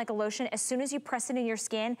goes on like a lotion? As soon as you press it in your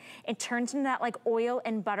skin, it turns into that like oil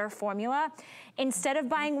and butter formula. Instead of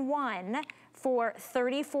buying one for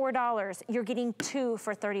 $34, you're getting two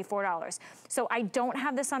for $34. So I don't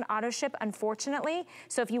have this on auto ship, unfortunately.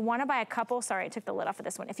 So if you wanna buy a couple, sorry, I took the lid off of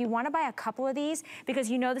this one. If you wanna buy a couple of these,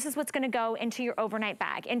 because you know this is what's gonna go into your overnight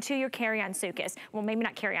bag, into your carry-on suitcase. Well, maybe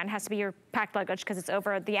not carry-on, it has to be your packed luggage because it's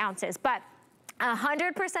over the ounces. But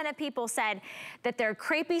 100% of people said that their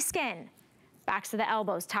crepey skin, backs of the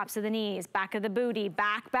elbows, tops of the knees, back of the booty,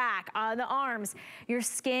 back, on the arms, your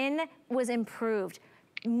skin was improved.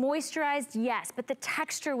 Moisturized, yes, but the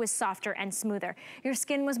texture was softer and smoother. Your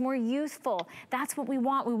skin was more youthful. That's what we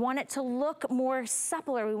want. We want it to look more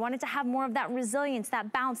suppler. We want it to have more of that resilience,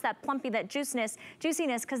 that bounce, that plumpy, that juiciness,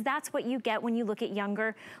 because that's what you get when you look at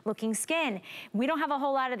younger looking skin. We don't have a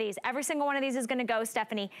whole lot of these. Every single one of these is gonna go,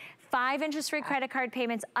 Stephanie. 5 interest-free credit card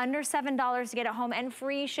payments, under $7 to get it home, and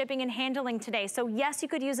free shipping and handling today. So yes, you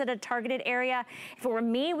could use it at a targeted area. If it were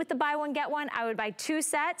me with the buy one, get one, I would buy 2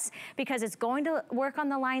 sets, because it's going to work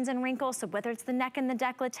on the lines and wrinkles. So whether it's the neck and the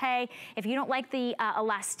décolleté, if you don't like the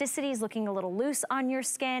elasticities looking a little loose on your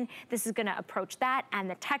skin, this is gonna approach that and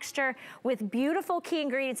the texture with beautiful key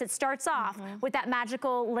ingredients. It starts off with that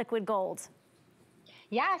magical liquid gold.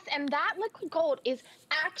 Yes, and that liquid gold is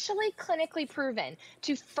actually clinically proven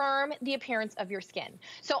to firm the appearance of your skin.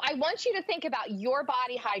 So I want you to think about your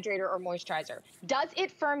body hydrator or moisturizer. Does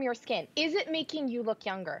it firm your skin? Is it making you look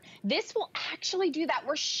younger? This will actually do that.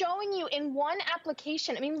 We're showing you in one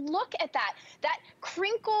application. I mean, look at that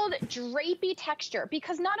crinkled, drapey texture,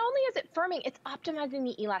 because not only is it firming, it's optimizing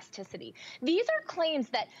the elasticity. These are claims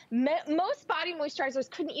that most body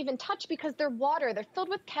moisturizers couldn't even touch because they're water, they're filled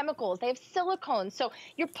with chemicals, they have silicone. So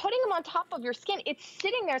you're putting them on top of your skin. It's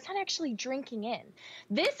sitting there. It's not actually drinking in.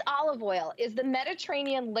 This olive oil is the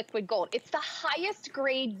Mediterranean liquid gold. It's the highest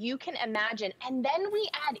grade you can imagine. And then we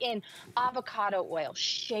add in avocado oil,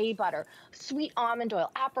 shea butter, sweet almond oil,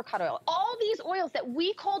 apricot oil, all these oils that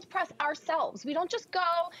we cold press ourselves. We don't just go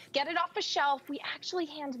get it off a shelf. We actually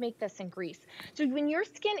hand make this in Greece. So when your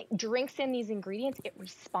skin drinks in these ingredients, it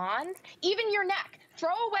responds. Even your neck.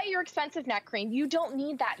 Throw away your expensive neck cream. You don't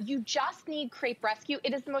need that. You just need Crepe Rescue.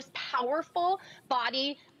 It is the most powerful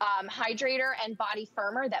body hydrator and body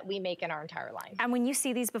firmer that we make in our entire line. And when you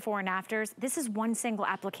see these before and afters, this is one single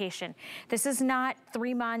application. This is not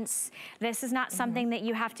 3 months. This is not something that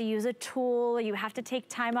you have to use a tool, you have to take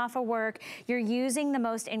time off of work. You're using the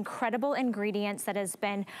most incredible ingredients that has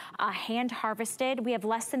been hand harvested. We have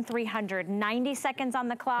less than 300, 90 seconds on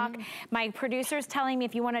the clock. My producer's telling me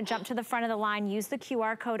if you want to jump to the front of the line, use the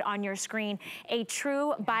QR code on your screen. A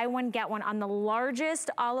true buy one, get one on the largest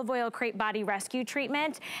olive oil crepe body rescue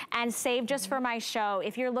treatment, and save just for my show.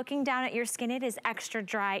 If you're looking down at your skin, it is extra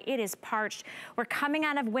dry, it is parched. We're coming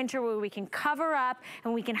out of winter where we can cover up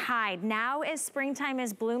and we can hide. Now as springtime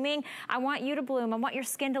is blooming, I want you to bloom. I want your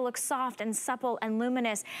skin to look soft and supple and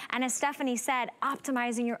luminous. And as Stephanie said,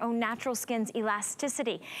 optimizing your own natural skin's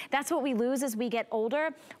elasticity. That's what we lose as we get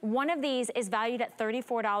older. One of these is valued at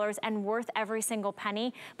 $34 and worth every single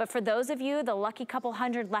penny. But for those of you, the lucky couple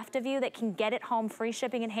hundred left of you that can get it home, free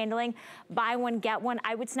shipping and handling, buy one, get one.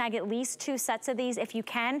 I would snag at least 2 sets of these if you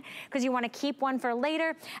can, because you want to keep one for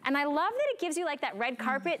later. And I love that it gives you like that red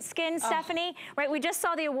carpet skin, Stephanie, right? We just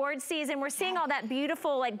saw the award season. We're seeing all that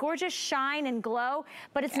beautiful, like gorgeous shine and glow,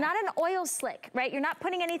 but it's not an oil slick, right? You're not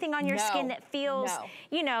putting anything on your skin that feels,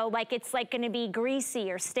 you know, like it's like going to be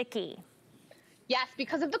greasy or sticky. Yes,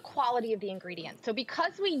 because of the quality of the ingredients. So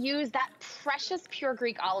because we use that precious pure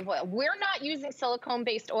Greek olive oil, we're not using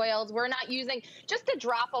silicone-based oils. We're not using just a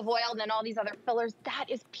drop of oil and then all these other fillers. That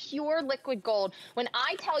is pure liquid gold. When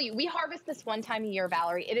I tell you, we harvest this one time a year,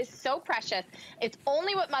 Valerie. It is so precious. It's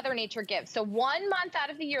only what Mother Nature gives. So 1 month out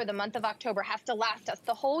of the year, the month of October, has to last us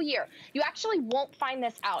the whole year. You actually won't find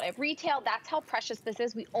this out at retail. That's how precious this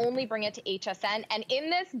is. We only bring it to HSN. And in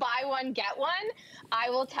this buy one, get one, I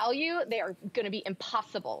will tell you, they are going to be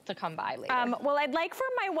impossible to come by later. Well, I'd like for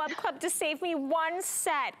my web club to save me one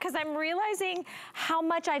set, because I'm realizing how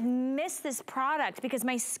much I've missed this product, because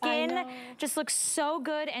my skin just looks so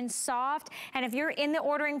good and soft. And if you're in the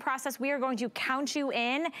ordering process, we are going to count you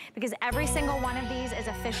in, because every single one of these is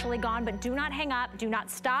officially gone. But do not hang up. Do not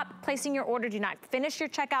stop placing your order. Do not finish your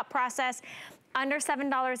checkout process. Under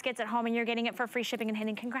 $7 gets it home, and you're getting it for free shipping and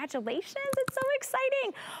handling. Congratulations, it's so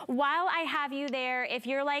exciting. While I have you there, if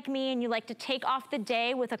you're like me and you like to take off the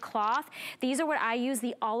day with a cloth, these are what I use,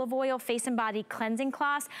 the olive oil face and body cleansing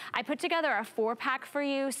cloths. I put together a 4-pack for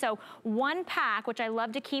you. So 1 pack, which I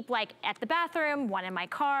love to keep like at the bathroom, 1 in my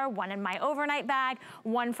car, 1 in my overnight bag,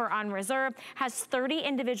 1 for on reserve, has 30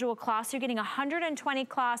 individual cloths. You're getting 120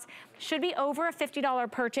 cloths. Should be over a $50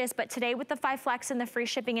 purchase, but today with the 5 flex and the free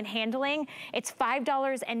shipping and handling, it's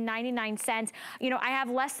 $5.99. You know, I have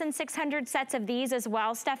less than 600 sets of these as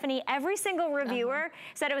well, Stephanie. Every single reviewer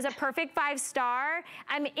said it was a perfect 5-star.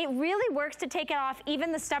 I mean, it really works to take it off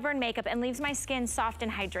even the stubborn makeup and leaves my skin soft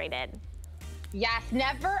and hydrated. Yes,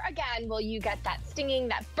 never again will you get that stinging,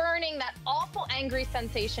 that burning, that awful angry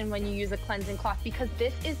sensation when you use a cleansing cloth, because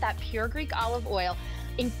this is that pure Greek olive oil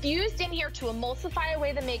infused in here to emulsify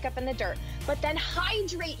away the makeup and the dirt, but then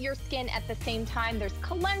hydrate your skin at the same time. There's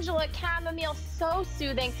calendula, chamomile, so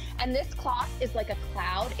soothing, and this cloth is like a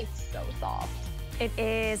cloud. It's so soft. It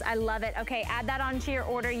is. I love it. Okay, add that onto your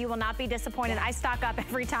order. You will not be disappointed. I stock up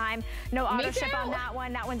every time. No auto ship on that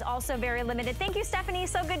one. That one's also very limited. Thank you, Stephanie.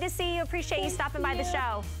 So good to see you. Appreciate you stopping by the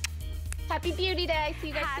show. Happy Beauty Day. See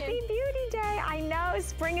you guys soon. Happy Beauty Day. I know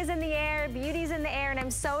spring is in the air, beauty's in the air, and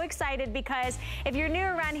I'm so excited because if you're new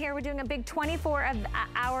around here, we're doing a big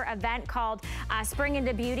 24-hour event called Spring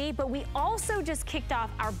into Beauty, but we also just kicked off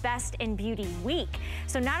our Best in Beauty week.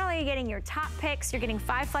 So not only are you getting your top picks, you're getting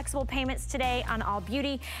 5 flexible payments today on all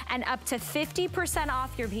beauty and up to 50%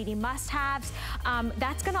 off your beauty must-haves.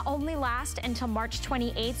 That's gonna only last until March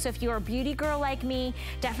 28th. So if you're a beauty girl like me,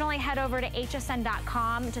 definitely head over to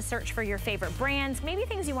hsn.com to search for your favorite brands, maybe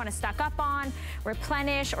things you want to stock up on,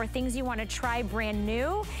 replenish, or things you want to try brand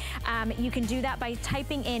new. You can do that by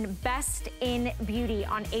typing in Best in Beauty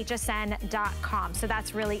on hsn.com. So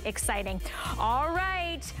that's really exciting. All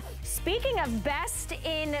right. Speaking of Best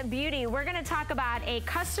in Beauty, we're going to talk about a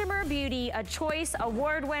Customer Beauty, a Choice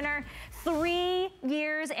Award winner, 3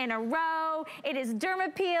 years in a row. It is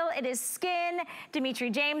Dermapeel, it is skin.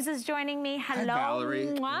 Dimitri James is joining me. Hello. Hi, Valerie.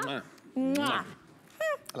 Mwah. Mwah.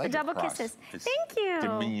 I like the double cross. kisses. It's Thank you.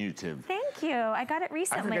 Diminutive. Thank you. I got it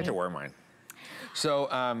recently. I forget to wear mine. So,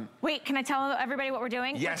 wait, can I tell everybody what we're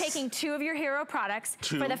doing? Yes. We're taking 2 of your hero products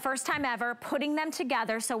for the first time ever, putting them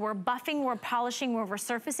together. So we're buffing, we're polishing, we're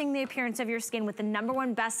resurfacing the appearance of your skin with the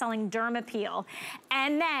 #1 best-selling Dermapeel.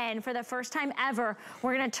 And then for the first time ever,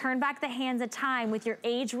 we're gonna turn back the hands of time with your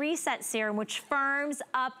Age Reset Serum, which firms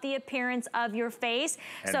up the appearance of your face.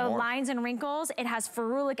 And so more. Lines and wrinkles, it has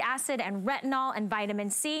ferulic acid and retinol and vitamin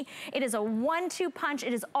C. It is a 1-2 punch.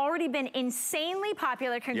 It has already been insanely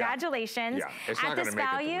popular. Congratulations. Yeah. At this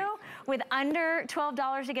value, with under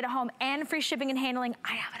 $12 to get it home and free shipping and handling,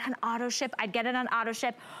 I have it on auto ship. I'd get it on auto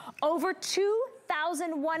ship. Over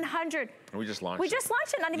 2,100. We just launched it. We just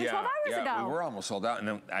launched it not even 12 hours ago. We were almost sold out, and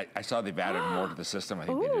then I saw they've added more to the system. I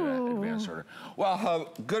think they did an advanced order.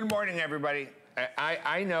 Well, good morning, everybody.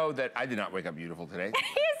 I know that I did not wake up beautiful today.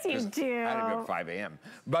 Yes, you do. I had to be up at 5 a.m.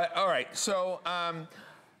 But all right, so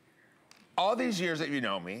all these years that you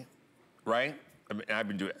know me, right? I mean, I've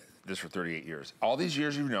been doing this for 38 years. All these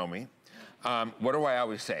years you know me, what do I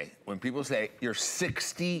always say? When people say, you're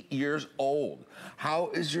 60 years old,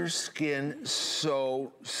 how is your skin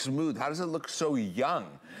so smooth? How does it look so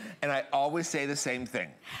young? And I always say the same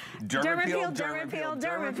thing. Dermapeel, Dermapeel,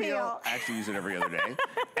 Dermapeel. I actually use it every other day.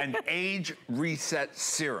 And Age Reset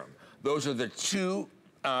Serum. Those are the 2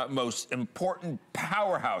 most important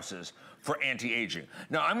powerhouses for anti-aging.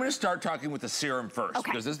 Now, I'm gonna start talking with the serum first,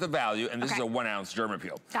 because this is the value, and this is a 1-ounce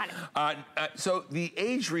Dermapeel. Got it. So the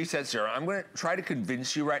Age Reset Serum, I'm gonna try to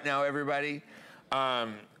convince you right now, everybody,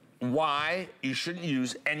 why you shouldn't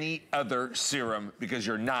use any other serum, because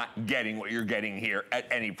you're not getting what you're getting here at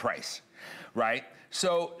any price, right?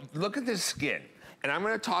 So look at this skin. And I'm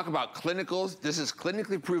gonna talk about clinicals. This is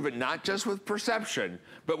clinically proven, not just with perception,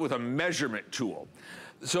 but with a measurement tool.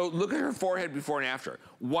 So look at her forehead before and after.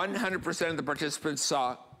 100% of the participants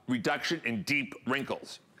saw reduction in deep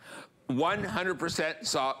wrinkles. 100%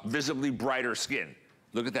 saw visibly brighter skin.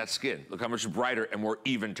 Look at that skin. Look how much brighter and more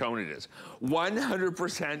even tone it is.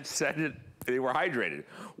 100% said they were hydrated.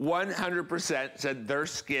 100% said their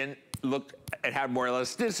skin looked, it had more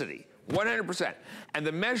elasticity. 100%. And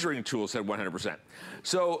the measuring tool said 100%.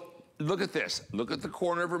 So look at this. Look at the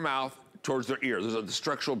corner of her mouth towards their ear. Those are the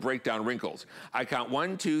structural breakdown wrinkles. I count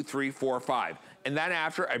 1, 2, 3, 4, 5. And then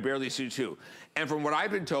after, I barely see 2. And from what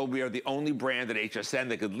I've been told, we are the only brand at HSN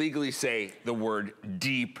that could legally say the word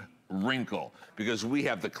deep wrinkle, because we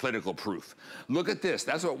have the clinical proof. Look at this.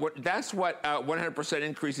 That's what 100%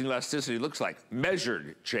 increase in elasticity looks like.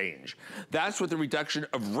 Measured change. That's what the reduction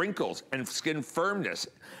of wrinkles and skin firmness,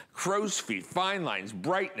 crow's feet, fine lines,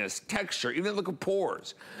 brightness, texture, even look at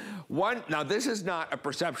pores. Now this is not a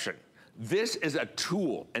perception. This is a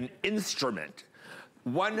tool, an instrument.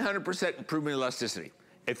 100% improvement in elasticity.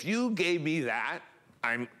 If you gave me that,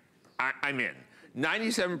 I'm in.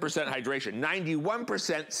 97% hydration,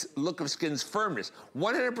 91% look of skin's firmness,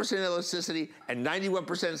 100% elasticity, and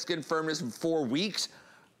 91% skin firmness in 4 weeks.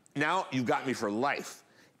 Now you've got me for life.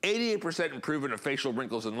 88% improvement of facial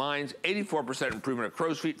wrinkles and lines, 84% improvement of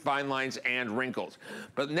crow's feet, fine lines, and wrinkles.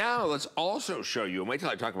 But now let's also show you, and wait till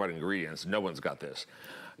I talk about ingredients, no one's got this.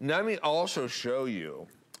 Now let me also show you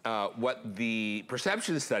what the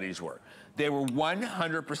perception studies were. They were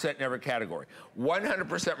 100% in every category.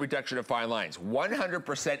 100% reduction of fine lines.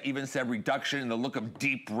 100% even said reduction in the look of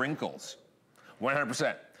deep wrinkles.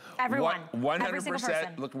 100%. Everyone.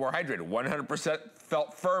 100% looked more hydrated. 100%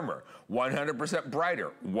 felt firmer. 100%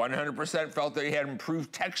 brighter. 100% felt they had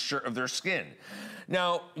improved texture of their skin.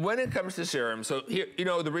 Now, when it comes to serum, so here, you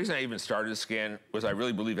know, the reason I even started skin was I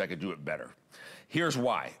really believed I could do it better. Here's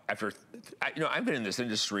why. I've been in this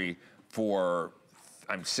industry for,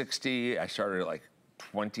 I'm 60, I started at like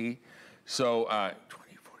 20. So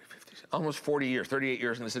 20, 40, 50, almost 40 years, 38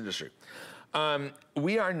 years in this industry. I'm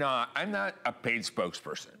not a paid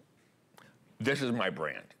spokesperson. This is my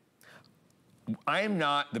brand. I am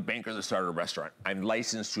not the banker that started a restaurant. I'm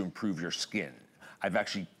licensed to improve your skin. I've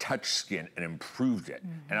actually touched skin and improved it.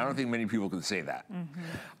 And I don't think many people can say that.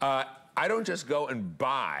 I don't just go and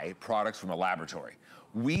buy products from a laboratory.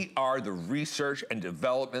 We are the research and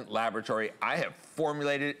development laboratory. I have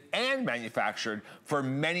formulated and manufactured for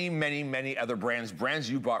many, many, many other brands. Brands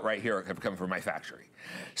you bought right here have come from my factory.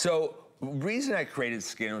 So the reason I created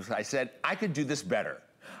Skin was I said, I could do this better.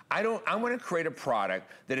 I want to create a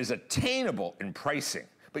product that is attainable in pricing.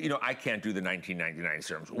 But you know, I can't do the $19.99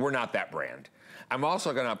 serums. We're not that brand. I'm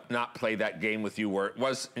also gonna not play that game with you where it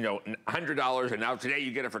was, you know, $100 and now today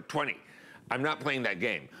you get it for $20. I'm not playing that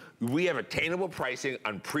game. We have attainable pricing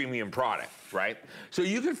on premium product, right? So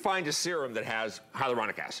you can find a serum that has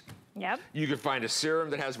hyaluronic acid. Yep. You can find a serum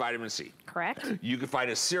that has vitamin C. Correct. You can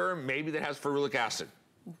find a serum maybe that has ferulic acid,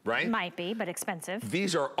 right? Might be, but expensive.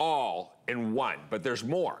 These are all in one, but there's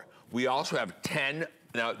more. We also have 10,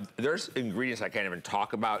 now there's ingredients I can't even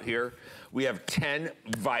talk about here. We have 10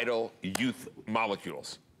 vital youth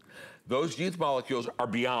molecules. Those youth molecules are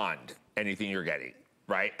beyond anything you're getting,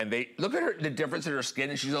 right? And they, look at the difference in her skin,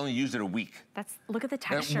 and she's only used it a week. Look at the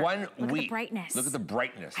texture. Look at the brightness. Look at the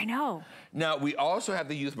brightness. I know. Now, we also have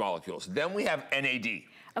the youth molecules. Then we have NAD.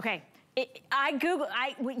 Okay. You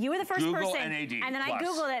were the first Google person, NAD and then plus. I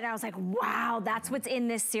Googled it, and I was like, wow, that's what's in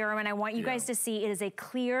this serum, and I want you guys to see it is a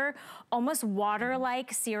clear, almost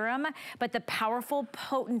water-like serum, but the powerful,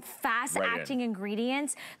 potent, fast-acting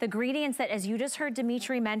ingredients, the ingredients that, as you just heard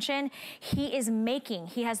Dimitri mention, he is making.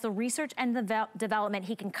 He has the research and the development.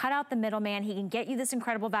 He can cut out the middleman. He can get you this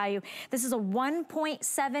incredible value. This is a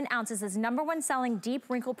 1.7 ounces, this #1 selling Deep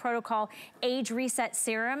Wrinkle Protocol Age Reset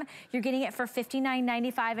Serum. You're getting it for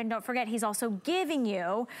 $59.95, and don't forget, he's also giving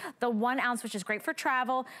you the 1 ounce, which is great for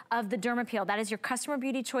travel, of the Dermapeel. That is your Customer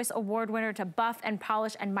Beauty Choice Award winner to buff and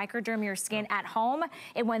polish and microderm your skin at home.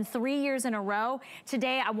 It won 3 years in a row.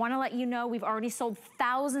 Today, I want to let you know we've already sold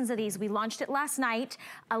thousands of these. We launched it last night.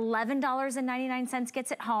 $11.99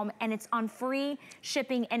 gets it home, and it's on free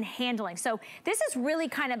shipping and handling. So this is really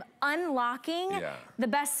kind of unlocking the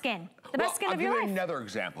best skin. The best skin of your life. I'll give you another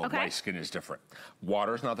example of why skin is different.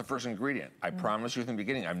 Water is not the first ingredient. I promise you from the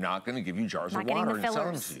beginning, I'm not going to give you jars of water and sell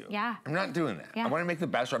them to you. Yeah. I'm not doing that. I want to make the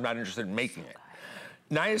best, or I'm not interested in making it.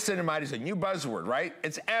 niacinamide is a new buzzword, right?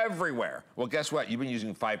 It's everywhere. Well, guess what? You've been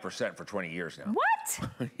using 5% for 20 years now.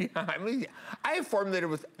 What? Yeah, I mean, I have formulated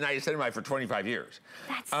with niacinamide for 25 years.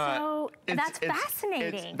 That's that's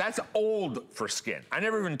fascinating. That's old for skin. I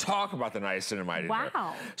never even talk about the niacinamide in here.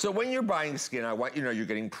 Wow. So when you're buying skin, I want you to know you're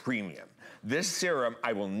getting premium. This serum,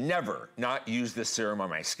 I will never not use this serum on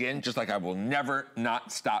my skin, just like I will never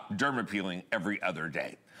not stop dermapeeling every other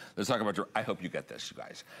day. Let's talk about, I hope you get this, you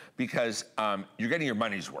guys, because you're getting your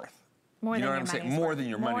money's worth. More you know than what I'm saying? More than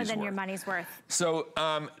your money's worth. More than your money's worth. So,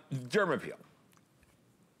 Dermapeel.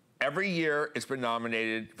 Every year it's been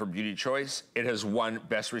nominated for Beauty Choice. It has won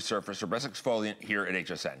Best Resurface or Best Exfoliant here at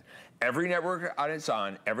HSN. Every network it's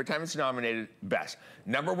on, every time it's nominated, best.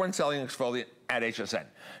 #1 selling exfoliant at HSN.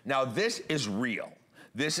 Now this is real.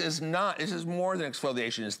 This is more than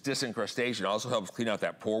exfoliation, it's disincrustation. It also helps clean out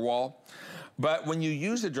that pore wall. But when you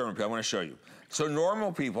use the Dermapeel, I want to show you. So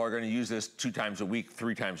normal people are going to use this 2 times a week,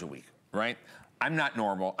 3 times a week, right? I'm not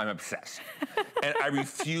normal, I'm obsessed. And I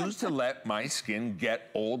refuse to let my skin get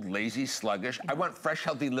old, lazy, sluggish. I want fresh,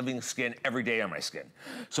 healthy, living skin every day on my skin.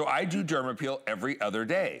 So I do Dermapeel every other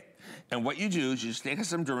day. And what you do is you just take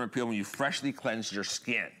some Dermapeel when you freshly cleanse your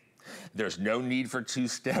skin. There's no need for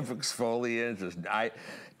 2-step exfoliants. I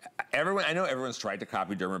know everyone's tried to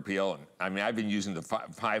copy Dermapeel, and I mean, I've been using the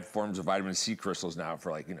 5 forms of vitamin C crystals now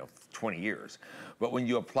for 20 years. But when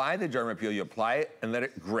you apply the Dermapeel, you apply it and let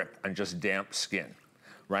it grip on just damp skin,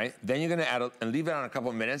 right? Then you're gonna add and leave it on a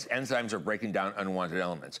couple of minutes. Enzymes are breaking down unwanted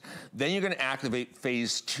elements. Then you're gonna activate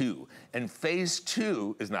phase 2. And phase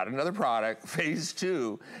 2 is not another product. Phase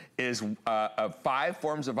 2 is 5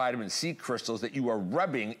 forms of vitamin C crystals that you are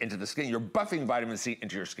rubbing into the skin. You're buffing vitamin C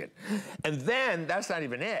into your skin. And then that's not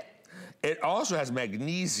even it. It also has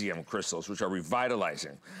magnesium crystals, which are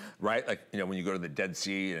revitalizing, right? Like, when you go to the Dead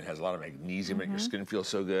Sea and it has a lot of magnesium and your skin feels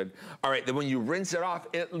so good. All right, then when you rinse it off,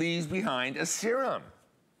 it leaves behind a serum.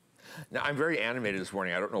 Now, I'm very animated this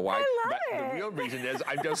morning. I don't know why. I love but the real reason is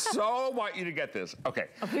I just so want you to get this. Okay.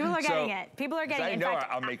 Oh, people are getting it. People are getting it. I know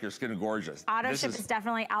I'll make your skin gorgeous. Auto ship is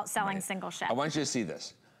definitely outselling single ship. I want you to see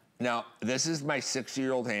this. Now, this is my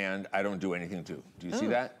 6-year-old hand. I don't do anything to. Do you see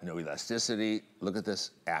that? No elasticity. Look at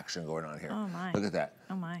this action going on here. Oh, my. Look at that.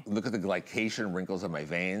 Oh, my. Look at the glycation wrinkles on my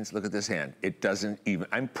veins. Look at this hand. It doesn't even,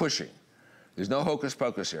 I'm pushing. There's no hocus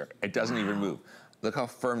pocus here. It doesn't even move. Look how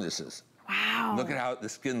firm this is. Wow. Look at how the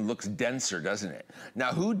skin looks denser, doesn't it?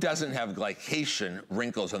 Now, who doesn't have glycation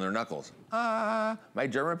wrinkles on their knuckles? My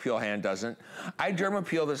Dermapeel hand doesn't. I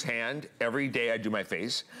Dermapeel this hand every day I do my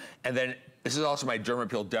face, and then this is also my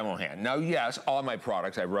Dermapeel demo hand. Now, yes, all my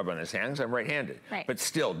products I rub on this hand because I'm right-handed. Right. But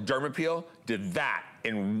still, Dermapeel did that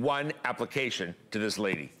in 1 application to this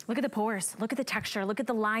lady. Look at the pores, look at the texture, look at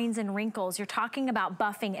the lines and wrinkles. You're talking about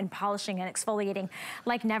buffing and polishing and exfoliating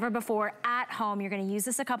like never before at home. You're gonna use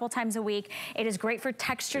this a couple times a week. It is great for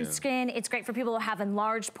textured skin. It's great for people who have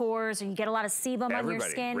enlarged pores or you get a lot of sebum on your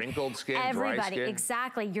skin. Wrinkled skin, Everybody, dry skin.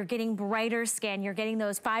 Exactly. You're getting brighter skin. You're getting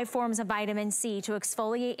those 5 forms of vitamin C to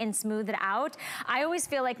exfoliate and smooth it out. I always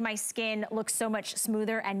feel like my skin looks so much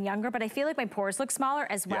smoother and younger, but I feel like my pores look smaller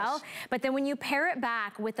as well. Yes. But then when you pair it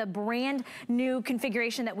back with a brand new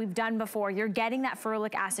configuration that we've done before, you're getting that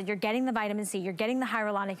ferulic acid, you're getting the vitamin C, you're getting the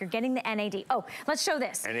hyaluronic, you're getting the NAD. Oh, let's show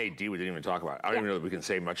this. NAD, we didn't even talk about. I don't even know that we can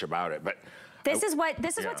say much about it, but this is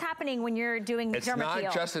what's happening when you're doing Dermapeel. It's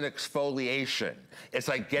not just an exfoliation. It's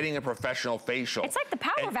like getting a professional facial. It's like the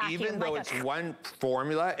power vacuum. Even though it's 1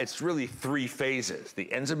 formula, it's really 3 phases. The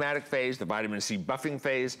enzymatic phase, the vitamin C buffing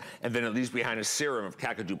phase, and then it leaves behind a serum of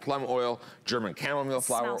Kakadu plum oil, German chamomile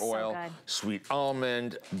flower oil, sweet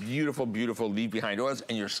almond, beautiful, beautiful leave behind oils,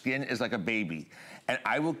 and your skin is like a baby. And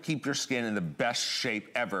I will keep your skin in the best shape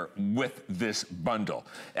ever with this bundle.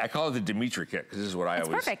 I call it the Dimitri kit, because this is what I always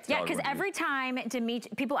perfect. Yeah, because every time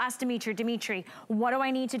people ask Dimitri, what do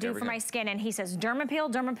I need to do for my skin? And he says,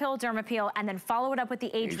 Dermapeel, Dermapeel, Dermapeel, and then follow it up with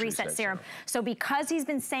the Age Reset Serum. So because he's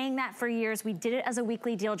been saying that for years, we did it as a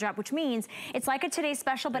weekly deal drop, which means it's like a Today's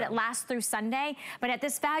Special, but it lasts through Sunday. But at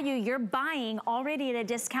this value, you're buying already at a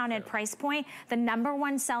discounted price point, the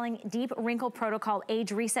 #1 selling Deep Wrinkle Protocol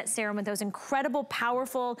Age Reset Serum with those incredible,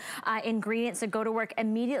 powerful ingredients that go to work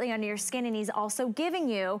immediately under your skin. And he's also giving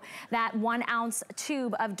you that 1 ounce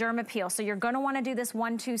tube of Dermapeel. So you're gonna wanna do this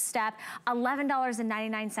 1-2 step.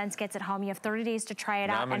 $11.99 gets it home. You have 30 days to try it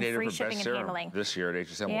out and free shipping and handling. This year at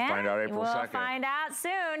HSN, we'll find out April 2nd. We'll find out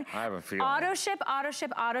soon. I have a feeling. Auto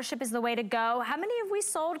ship is the way to go. How many have we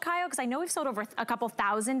sold, Kyle? Because I know we've sold over a couple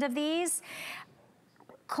thousand of these.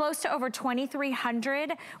 Close to over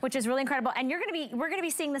 2,300, which is really incredible. And we're gonna be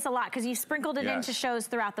seeing this a lot because you sprinkled it into shows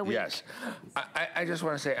throughout the week. Yes, I just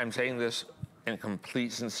want to say, I'm saying this in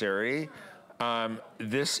complete sincerity.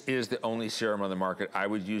 This is the only serum on the market I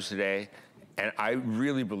would use today. And I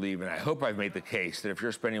really believe, and I hope I've made the case, that if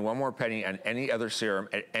you're spending one more penny on any other serum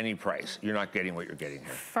at any price, you're not getting what you're getting here.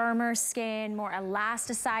 Firmer skin, more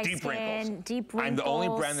elasticized deep skin, wrinkles. Deep wrinkles. I'm the only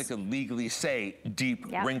brand that can legally say deep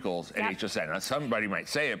wrinkles at HSN. Now, somebody might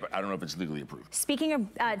say it, but I don't know if it's legally approved. Speaking of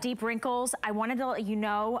deep wrinkles, I wanted to let you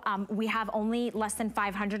know we have only less than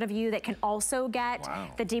 500 of you that can also get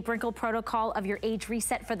the deep wrinkle protocol of your age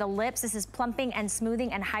reset for the lips. This is plumping and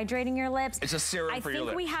smoothing and hydrating your lips. It's a serum for your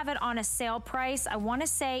lips. I think we have it on a sale price. I want to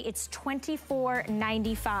say it's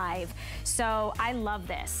 $24.95. So I love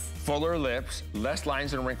this. Fuller lips, less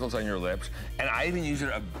lines and wrinkles on your lips, and I even use it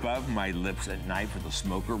above my lips at night for the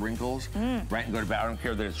smoker wrinkles, right, and go to bed. I don't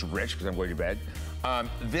care that it's rich because I'm going to bed.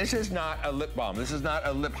 This is not a lip balm. This is not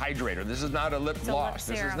a lip hydrator. This is not a lip gloss.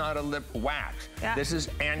 This is not a lip wax. This is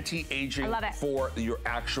anti-aging for your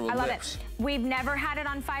actual lips. I love it. We've never had it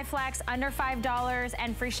on 5 Flex, under $5,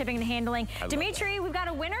 and free shipping and handling. Dimitri, we've got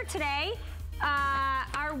a winner today.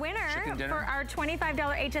 Our winner for our $25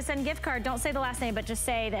 HSN gift card, don't say the last name, but just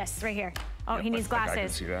say this right here. Oh, he needs glasses. I can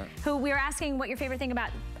see that. Who we were asking what your favorite thing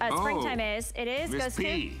about springtime is. It is, goes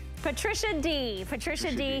to Patricia D.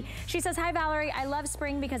 Patricia D. She says, hi, Valerie. I love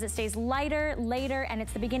spring because it stays lighter, later, and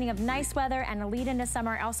it's the beginning of nice weather and a lead into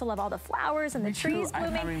summer. I also love all the flowers and the trees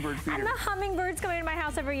blooming. And the hummingbirds coming to my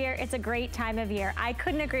house every year. It's a great time of year. I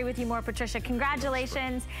couldn't agree with you more, Patricia.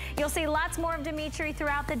 Congratulations. You'll see lots more of Dimitri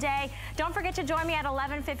throughout the day. Don't forget to join me at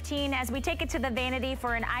 11:15 as we take it to the vanity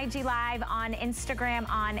for an IG Live on Instagram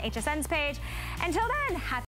on HSN's page. Until then, happy